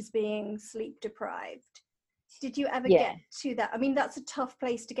described as being sleep deprived? Did you ever get to that? I mean, that's a tough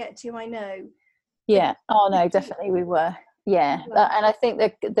place to get to, I know. Yeah. Oh no, definitely we were. Yeah. And I think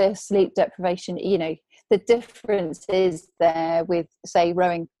the sleep deprivation, the difference is there with, say,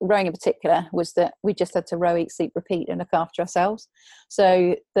 rowing in particular, was that we just had to row, eat, sleep, repeat, and look after ourselves.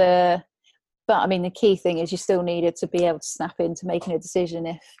 So but I mean, the key thing is you still needed to be able to snap into making a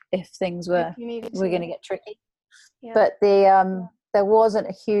decision if things were going to get tricky. Yeah. But there wasn't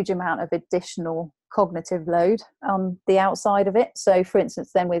a huge amount of additional cognitive load on the outside of it. So for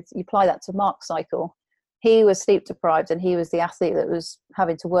instance, then you apply that to Mark's cycle, he was sleep deprived and he was the athlete that was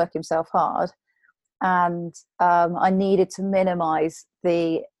having to work himself hard. And I needed to minimize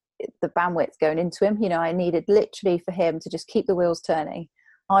the bandwidth going into him. I needed literally for him to just keep the wheels turning.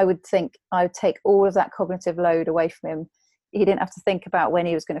 I would take all of that cognitive load away from him. He didn't have to think about when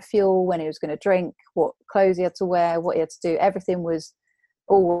he was going to fuel, when he was going to drink, what clothes he had to wear, what he had to do. Everything was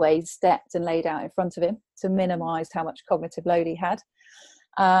always stepped and laid out in front of him to minimize how much cognitive load he had.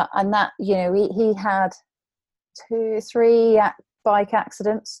 And that, he had 2-3 bike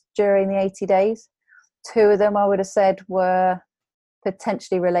accidents during the 80 days. 2 of them I would have said were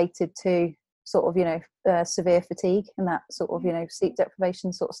potentially related to sort of, severe fatigue and that sort of, sleep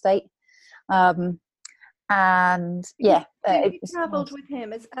deprivation sort of state. And yeah. You travelled with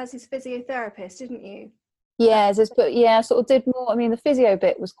him as his physiotherapist, didn't you? Yeah, sort of did more. I mean, the physio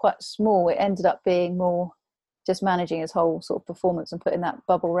bit was quite small. It ended up being more just managing his whole sort of performance and putting that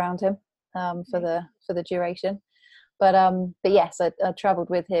bubble around him for the duration. But yes, I travelled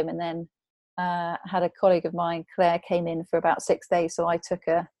with him, and then had a colleague of mine, Claire, came in for about 6 days. So I took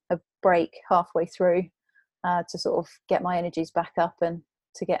a break halfway through to sort of get my energies back up and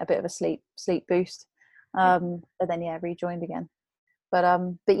to get a bit of a sleep boost. But then rejoined again. But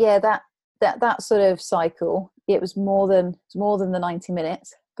yeah, that sort of cycle, it was more than the 90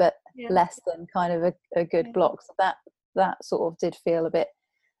 minutes, but Yeah. less than kind of a good block. So that sort of did feel a bit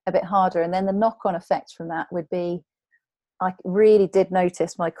harder. And then the knock-on effect from that would be, I really did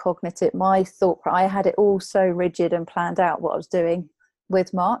notice my thought. I had it all so rigid and planned out what I was doing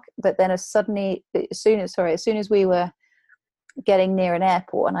with Mark, but then as soon as we were getting near an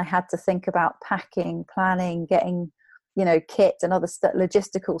airport and I had to think about packing, planning, getting, kit and other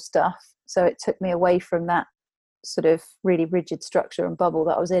logistical stuff. So it took me away from that sort of really rigid structure and bubble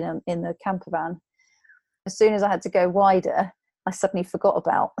that I was in the camper van. As soon as I had to go wider, I suddenly forgot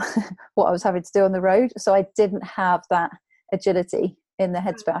about what I was having to do on the road. So I didn't have that agility in the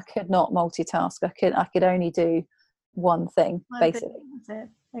headspace. I could not multitask. I could only do one thing, basically. That's it.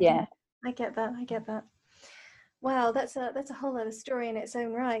 Okay. Yeah. I get that. Wow, that's a whole other story in its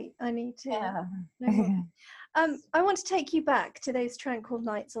own right. I need to know more. I want to take you back to those tranquil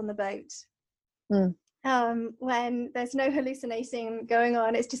nights on the boat. When there's no hallucinating going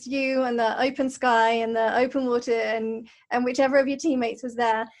on, it's just you and the open sky and the open water and whichever of your teammates was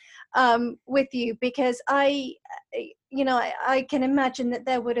there with you, because I can imagine that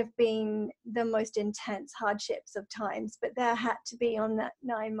there would have been the most intense hardships of times, but there had to be, on that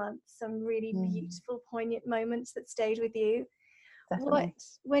 9 months, some really beautiful, poignant moments that stayed with you. Definitely.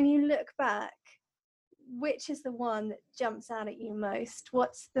 When you look back, which is the one that jumps out at you most?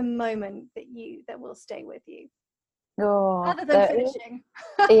 What's the moment that will stay with you? Other than finishing.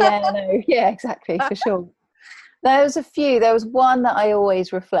 Yeah, exactly, for sure. There was a few. There was one that I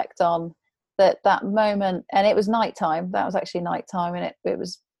always reflect on, that moment, and it was nighttime. That was actually nighttime, and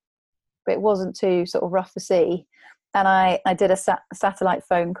it wasn't too sort of rough to see. And I did a satellite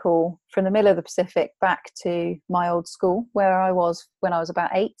phone call from the middle of the Pacific back to my old school where I was when I was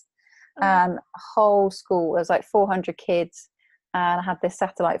about 8. And whole school, there was like 400 kids, and I had this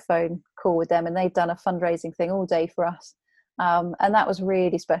satellite phone call with them, and they'd done a fundraising thing all day for us. And that was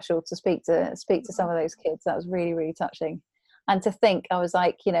really special to speak to some of those kids. That was really, really touching. And to think, I was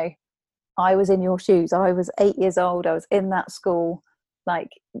like, I was in your shoes. I was 8 years old. I was in that school. Like,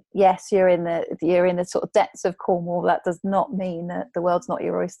 yes, you're in the sort of depths of Cornwall. That does not mean that the world's not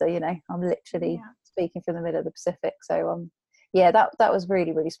your oyster. I'm literally speaking from the middle of the Pacific. So, that was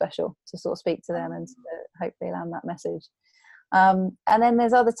really, really special to sort of speak to them and to hopefully land that message. And then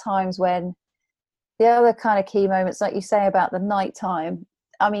there's other times when the other kind of key moments, like you say about the nighttime,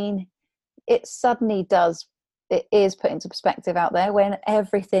 I mean, it is put into perspective out there when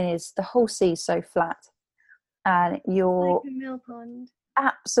the whole sea's so flat and you're like a mill pond.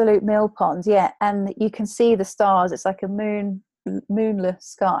 Absolute mill pond, yeah. And you can see the stars. It's like a moonless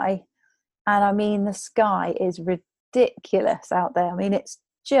sky. And I mean, the sky is ridiculous out there. I mean, it's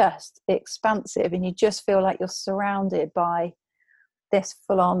just expansive, and you just feel like you're surrounded by this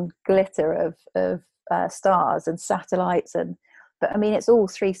full-on glitter of stars and satellites, but I mean, it's all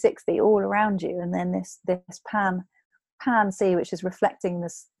 360 all around you, and then this pan sea which is reflecting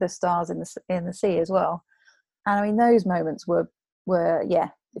the stars in the sea as well. And I mean, those moments were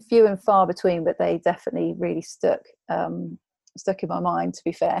few and far between, but they definitely really stuck in my mind, to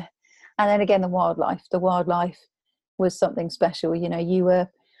be fair. And then again, the wildlife was something special.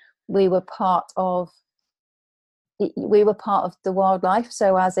 We were part of the wildlife.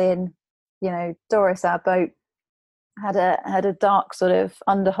 So as in, Doris, our boat, had a dark sort of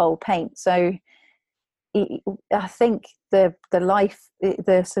underhull paint. So I think the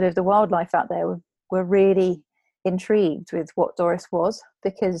sort of the wildlife out there were really intrigued with what Doris was,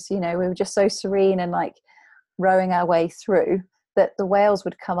 because we were just so serene and like rowing our way through, that the whales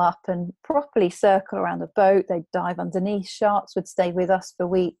would come up and properly circle around the boat. They'd dive underneath. Sharks would stay with us for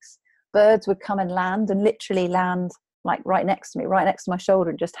weeks. Birds would come and literally land like right next to me, right next to my shoulder,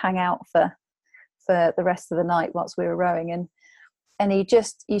 and just hang out for the rest of the night whilst we were rowing. And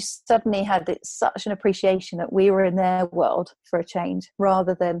you suddenly had such an appreciation that we were in their world for a change,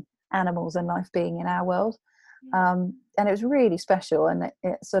 rather than animals and life being in our world. And it was really special, and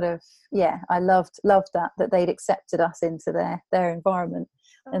it sort of, I loved that they'd accepted us into their environment,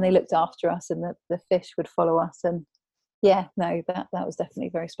 and they looked after us, and the fish would follow us, and that was definitely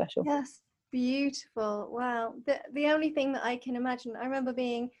very special. Yes, beautiful. Wow. The only thing that I can imagine, I remember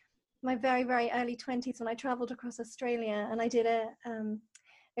being my very, very early 20s when I traveled across Australia, and I did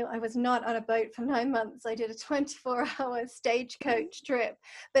I was not on a boat for 9 months. I did a 24-hour stagecoach trip,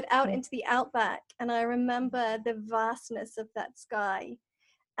 but out into the outback. And I remember the vastness of that sky,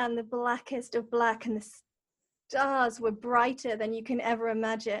 and the blackest of black, and the stars were brighter than you can ever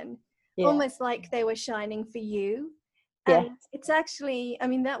imagine, almost like they were shining for you. And it's actually, I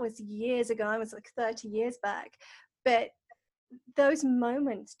mean, that was years ago. I was like 30 years back, but those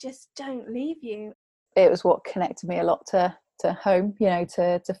moments just don't leave you. It was what connected me a lot to to home, you know,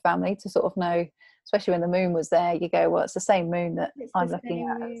 to family, to sort of know, especially when the moon was there, you go, well, it's the same moon that It's I'm the looking same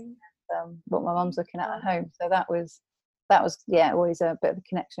at as moon. what my mum's looking at Oh, home. So that was yeah, always a bit of a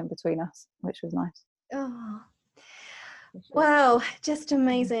connection between us, which was nice. oh. For sure. Wow, just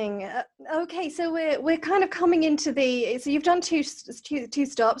amazing. Okay, so we're kind of coming into the. So you've done two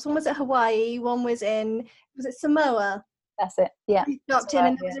stops. One was at Hawaii. One was it Samoa? That's it. Yeah. You stopped in,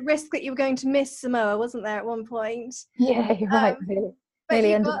 and there was a risk that you were going to miss Samoa, wasn't there, at one point? Yeah, you're right. But Nearly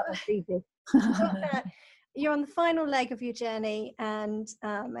you ended got up on Fiji. you got that. You're on the final leg of your journey, and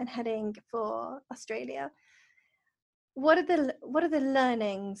heading for Australia. What are the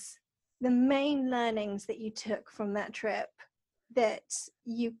learnings, the main learnings that you took from that trip that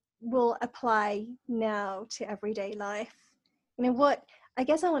you will apply now to everyday life? You know, what I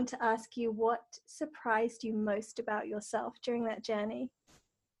guess I want to ask you, what surprised you most about yourself during that journey?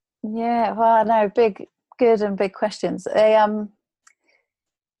 Yeah, well, no, good and big questions. There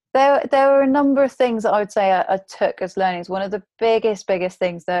were a number of things that I would say I took as learnings. One of the biggest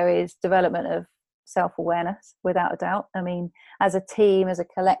things, though, is development of self-awareness, without a doubt. I mean, as a team, as a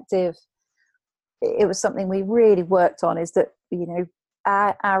collective, it was something we really worked on, is that, you know,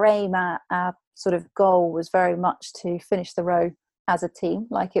 our aim, our sort of goal was very much to finish the row as a team.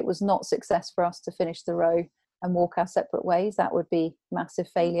 Like, it was not success for us to finish the row and walk our separate ways. That would be massive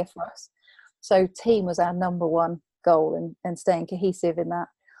failure for us. So team was our number one goal, and staying cohesive in that,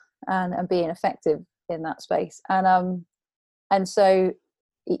 and being effective in that space. And so,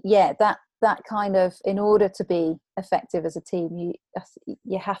 yeah, that kind of, in order to be effective as a team,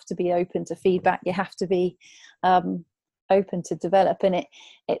 you have to be open to feedback. You have to be open to develop, and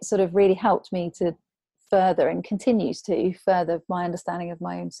it sort of really helped me to further, and continues to further, my understanding of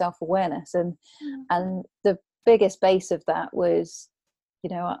my own self-awareness. And the biggest base of that was, you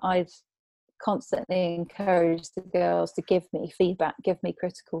know, I've constantly encouraged the girls to give me feedback, give me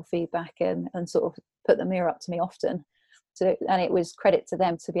critical feedback, and sort of put the mirror up to me often. So, and it was credit to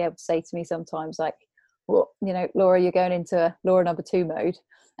them to be able to say to me sometimes, like, well, you know, Laura, you're going into Laura number 2 mode.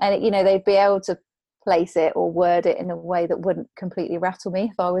 And, you know, they'd be able to place it or word it in a way that wouldn't completely rattle me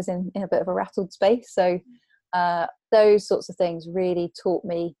if I was in a bit of a rattled space. So those sorts of things really taught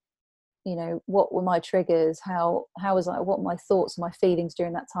me, you know, what were my triggers, how was I, what were my thoughts and my feelings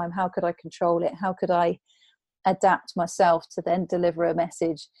during that time, how could I control it, how could I adapt myself to then deliver a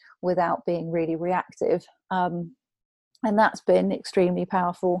message without being really reactive. And that's been extremely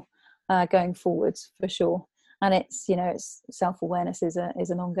powerful going forwards, for sure. And it's, you know, it's self-awareness is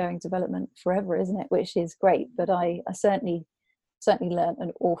an ongoing development forever, isn't it, which is great. But I certainly learned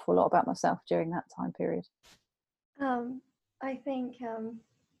an awful lot about myself during that time period. I think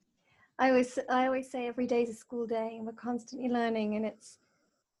I always say every day is a school day, and we're constantly learning, and it's,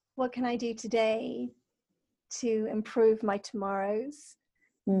 what can I do today to improve my tomorrows,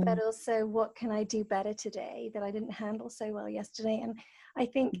 but also what can I do better today that I didn't handle so well yesterday. And I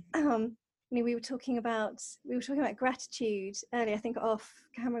think you know, we were talking about gratitude earlier. I think off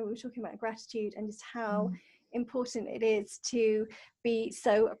camera we were talking about gratitude, and just how important it is to be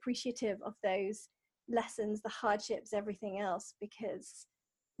so appreciative of those lessons, the hardships, everything else, because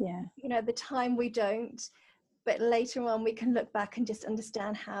you know, at the time we don't, but later on we can look back and just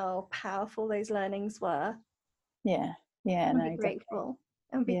understand how powerful those learnings were. And be grateful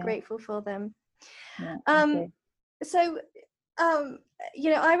and be grateful for them. So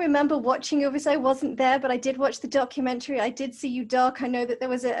you know, I remember watching, obviously I wasn't there, but I did watch the documentary. I did see you dock. I know that there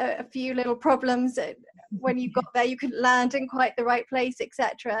was a few little problems when you got there, you couldn't land in quite the right place,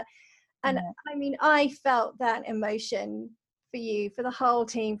 etc. And I mean, I felt that emotion for you, for the whole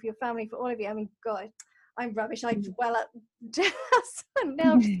team, for your family, for all of you. I mean, God, I'm rubbish. I well up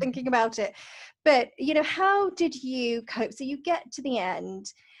now just thinking about it. But you know, how did you cope? So you get to the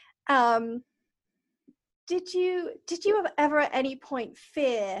end. Did you ever at any point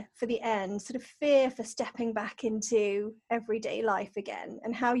fear for the end, sort of fear for stepping back into everyday life again,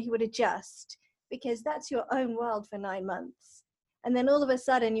 and how you would adjust? Because that's your own world for 9 months. And then all of a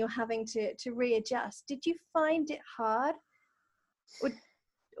sudden you're having to readjust. Did you find it hard?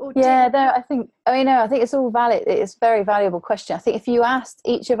 I think it's all valid. It's a very valuable question. I think if you asked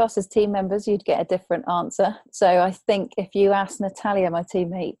each of us as team members, you'd get a different answer. So I think if you asked Natalia, my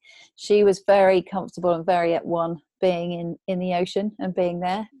teammate, she was very comfortable and very at one being in the ocean and being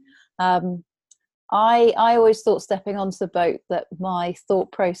there. I always thought, stepping onto the boat, that my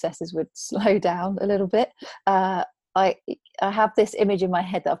thought processes would slow down a little bit. I have this image in my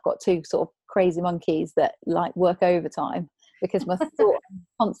head that I've got 2 sort of crazy monkeys that like work overtime, because my thought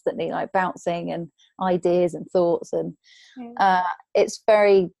constantly like bouncing, and ideas and thoughts, and it's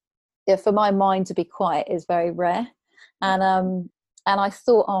very, for my mind to be quiet is very rare. And I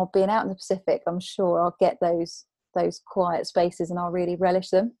thought, oh, being out in the Pacific, I'm sure I'll get those quiet spaces and I'll really relish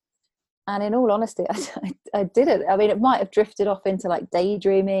them. And in all honesty, I didn't. I mean, it might have drifted off into like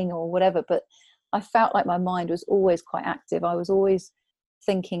daydreaming or whatever, but I felt like my mind was always quite active. I was always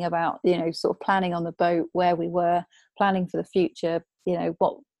thinking about, you know, sort of planning on the boat, where we were, planning for the future, you know,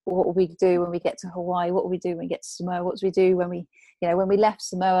 what will we do when we get to Hawaii? What will we do when we get to Samoa? What do we do when we, you know, when we left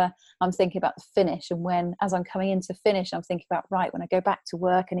Samoa? I'm thinking about the finish, and when, as I'm coming into finish, I'm thinking about, right, when I go back to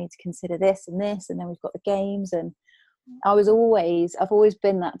work, I need to consider this and this, and then we've got the games. And I've always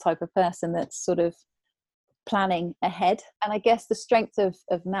been that type of person that's sort of planning ahead. And I guess the strength of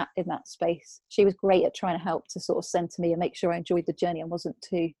Nat in that space, she was great at trying to help to sort of centre me and make sure I enjoyed the journey and wasn't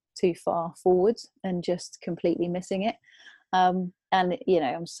too far forwards and just completely missing it. And you know,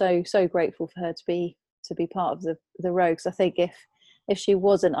 I'm so grateful for her to be part of the Rogues. I think if she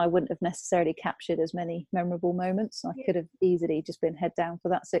wasn't, I wouldn't have necessarily captured as many memorable moments. I could have easily just been head down for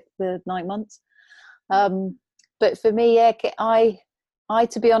the 9 months. But for me, yeah, I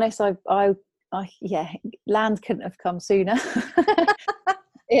to be honest, I land couldn't have come sooner.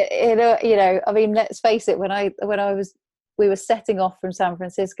 You know, I mean, let's face it, we were setting off from San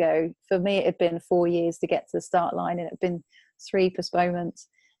Francisco, for me it had been 4 years to get to the start line, and it had been 3 postponements.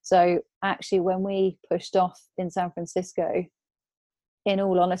 So actually, when we pushed off in San Francisco, in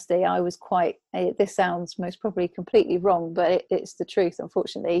all honesty, I was this sounds most probably completely wrong, but it's the truth.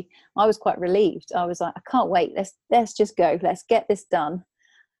 Unfortunately, I was quite relieved. I was like, I can't wait. Let's just go. Let's get this done.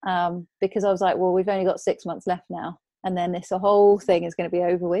 Because I was like, well, we've only got 6 months left now, and then this whole thing is going to be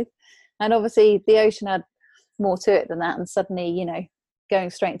over with. And obviously, the ocean had more to it than that. And suddenly, you know,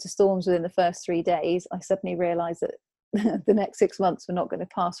 going straight into storms within the first 3 days, I suddenly realised that the next 6 months were not going to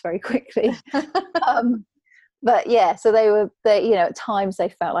pass very quickly. But yeah, so they you know, at times they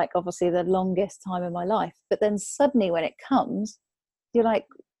felt like obviously the longest time in my life. But then suddenly when it comes, you're like,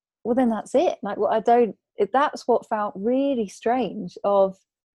 well, then that's it. Like, well, that's what felt really strange of,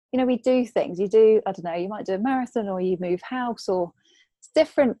 you know, we do things, I don't know, you might do a marathon or you move house, or it's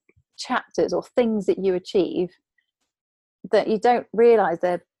different chapters or things that you achieve that you don't realise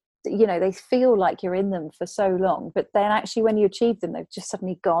they're, you know, they feel like you're in them for so long, but then actually when you achieve them, they've just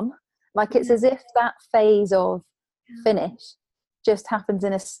suddenly gone. Like it's as if that phase of finish just happens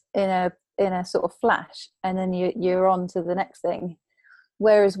in a sort of flash, and then you're on to the next thing.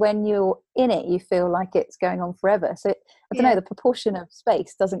 Whereas when you're in it, you feel like it's going on forever. So I don't know, the proportion of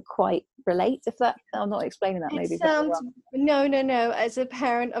space doesn't quite relate. If that, I'm not explaining that maybe. No. As a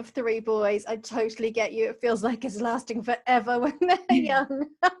parent of 3 boys, I totally get you. It feels like it's lasting forever when they're young.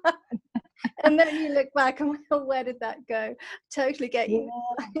 And then you look back and well, where did that go? Totally get you.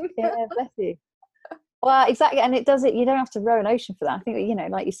 Yeah, bless you. Well, exactly. And it does it, you don't have to row an ocean for that. I think, you know,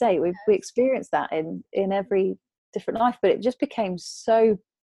 like you say, we experience that in every different life, but it just became so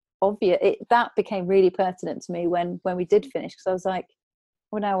obvious. That became really pertinent to me when we did finish, because I was like,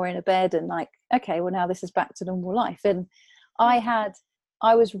 well, now we're in a bed and like, okay, well, now this is back to normal life. And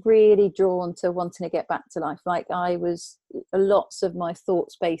I was really drawn to wanting to get back to life. Like lots of my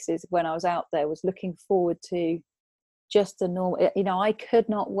thought spaces when I was out there was looking forward to just a normal, you know, I could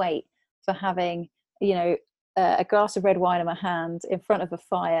not wait for having, you know, a glass of red wine in my hand in front of a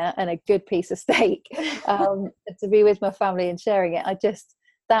fire and a good piece of steak, to be with my family and sharing it.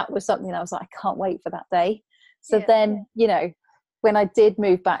 That was something I was like, I can't wait for that day. So then, you know, when I did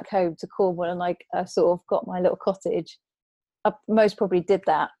move back home to Cornwall and like I sort of got my little cottage, I most probably did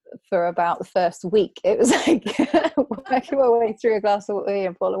that for about the first week. It was like working my way through a glass of water and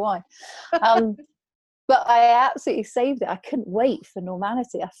a bottle of wine. But I absolutely saved it. I couldn't wait for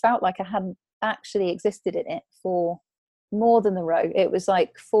normality. I felt like I hadn't actually existed in it for more than the row. It was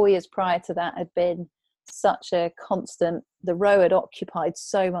like 4 years prior to that had been such a constant. The row had occupied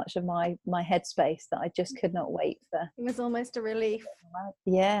so much of my headspace that I just could not wait for. It was almost a relief.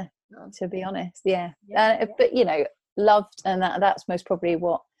 Yeah, to be honest. Yeah. But you know, loved, and that's most probably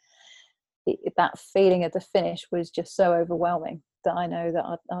what that feeling at the finish was, just so overwhelming that I know that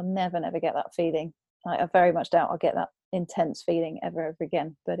I'll never get that feeling. I very much doubt I'll get that intense feeling ever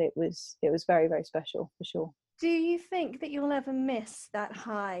again, but it was very, very special for sure. Do you think that you'll ever miss that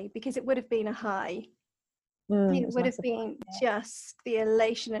high? Because it would have been a high. It would have been just the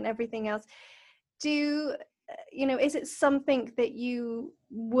elation and everything else. You know, is it something that you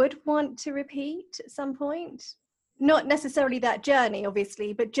would want to repeat at some point? Not necessarily that journey,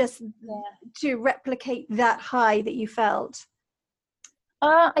 obviously, but just to replicate that high that you felt.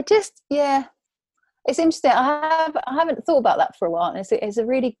 It's interesting. I haven't thought about that for a while, and it's a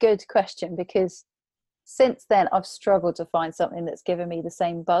really good question, because since then I've struggled to find something that's given me the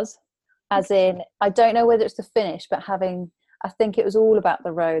same buzz. as in, I don't know whether it's the finish, but I think it was all about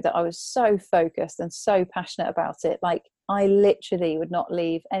the row, that I was so focused and so passionate about it. Like, I literally would not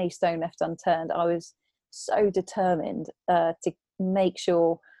leave any stone left unturned. I was so determined to make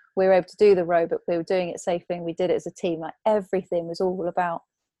sure we were able to do the row, but we were doing it safely, and we did it as a team. Like, everything was all about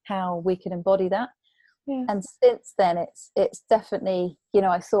how we could embody that. Yeah. And since then, it's definitely,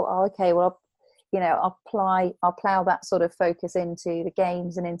 I thought, oh, okay, well, I'll plow that sort of focus into the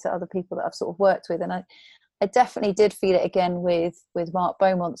games and into other people that I've sort of worked with. And I definitely did feel it again with Mark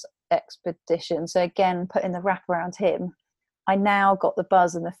Beaumont's expedition. So again, putting the wrap around him, I now got the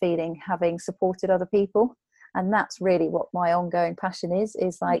buzz and the feeling, having supported other people. And that's really what my ongoing passion is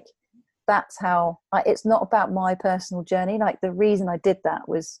like, that's how it's not about my personal journey. Like, the reason I did that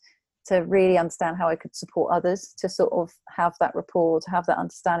was to really understand how I could support others, to sort of have that rapport, to have that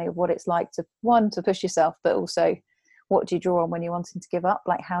understanding of what it's like to push yourself, but also what do you draw on when you're wanting to give up?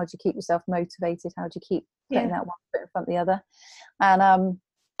 Like, how do you keep yourself motivated? How do you keep putting that one foot in front of the other?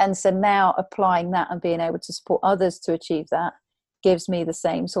 And so now applying that and being able to support others to achieve that gives me the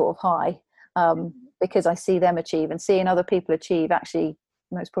same sort of high, because I see them achieve, and seeing other people achieve actually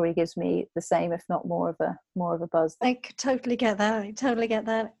most probably gives me the same, if not more of a buzz. I totally get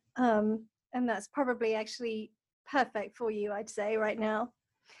that. And that's probably actually perfect for you, I'd say, right now.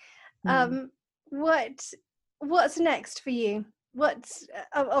 What's next for you? What's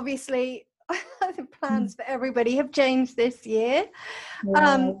obviously the plans for everybody have changed this year,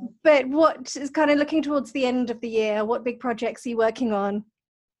 but what is kind of looking towards the end of the year? What big projects are you working on?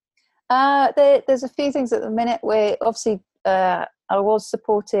 There's a few things at the minute. We're obviously I was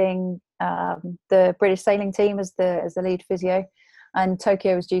supporting the British sailing team as the lead physio, and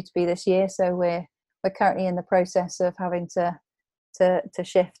Tokyo is due to be this year, so we're currently in the process of having to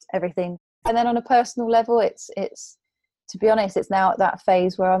shift everything. And then on a personal level, it's to be honest, it's now at that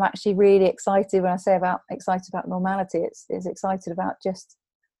phase where I'm actually really excited. When I say excited about normality, it's excited about just,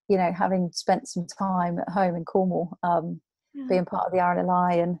 having spent some time at home in Cornwall, being part of the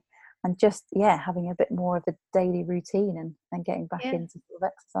RNLI, and just having a bit more of a daily routine and getting back into sort of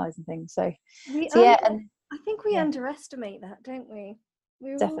exercise and things. So I think we underestimate that, don't we?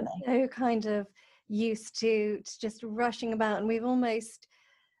 We're definitely so kind of used to just rushing about, and we've almost,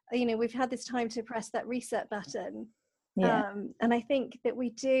 we've had this time to press that reset button. And I think that we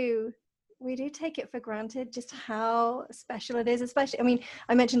do take it for granted just how special it is. Especially, I mean,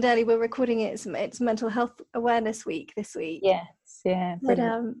 I mentioned earlier we're recording it. It's Mental Health Awareness Week this week. But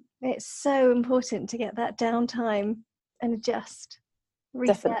it's so important to get that downtime and adjust,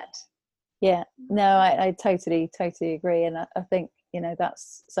 reset. Definitely. Yeah, no, I totally agree, and I think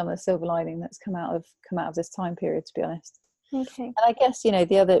that's some of the silver lining that's come out of this time period, to be honest. Okay. And I guess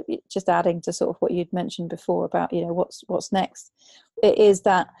the other, just adding to sort of what you'd mentioned before about what's next, it is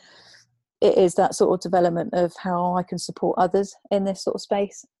that sort of development of how I can support others in this sort of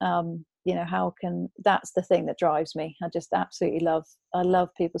space. That's the thing that drives me. I just absolutely love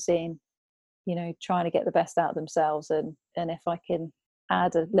people seeing, trying to get the best out of themselves, and if I can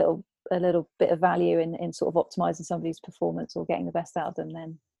add a little bit of value in sort of optimizing somebody's performance or getting the best out of them,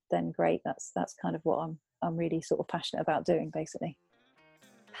 then great. That's kind of what I'm really sort of passionate about doing, basically.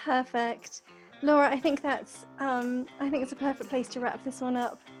 Perfect. Laura, I think it's a perfect place to wrap this one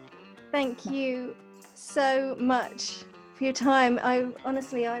up. Thank you so much for your time. I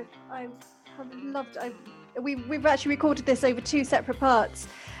honestly have loved. We've actually recorded this over 2 separate parts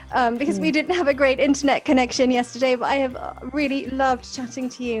because we didn't have a great internet connection yesterday. But I have really loved chatting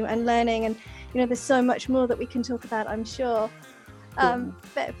to you and learning, and there's so much more that we can talk about, I'm sure.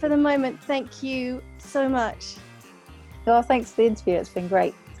 But for the moment, thank you so much. Well, thanks for the interview. It's been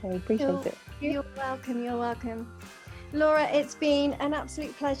great. So I appreciate it. You're welcome. Laura, it's been an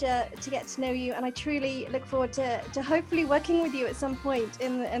absolute pleasure to get to know you, and I truly look forward to hopefully working with you at some point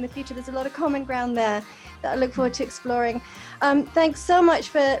in the future. There's a lot of common ground there that I look forward to exploring. Thanks so much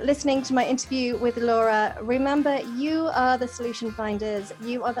for listening to my interview with Laura. Remember, you are the solution finders.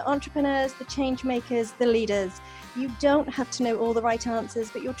 You are the entrepreneurs, the change makers, the leaders. You don't have to know all the right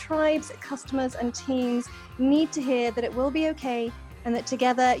answers, but your tribes, customers, and teams need to hear that it will be okay, and that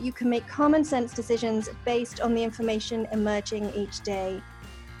together you can make common sense decisions based on the information emerging each day.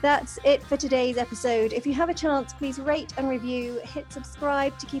 That's it for today's episode. If you have a chance, please rate and review, hit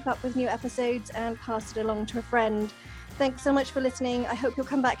subscribe to keep up with new episodes, and pass it along to a friend. Thanks so much for listening. I hope you'll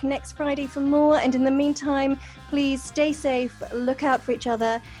come back next Friday for more. And in the meantime, please stay safe, look out for each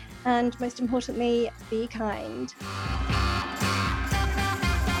other, and most importantly, be kind.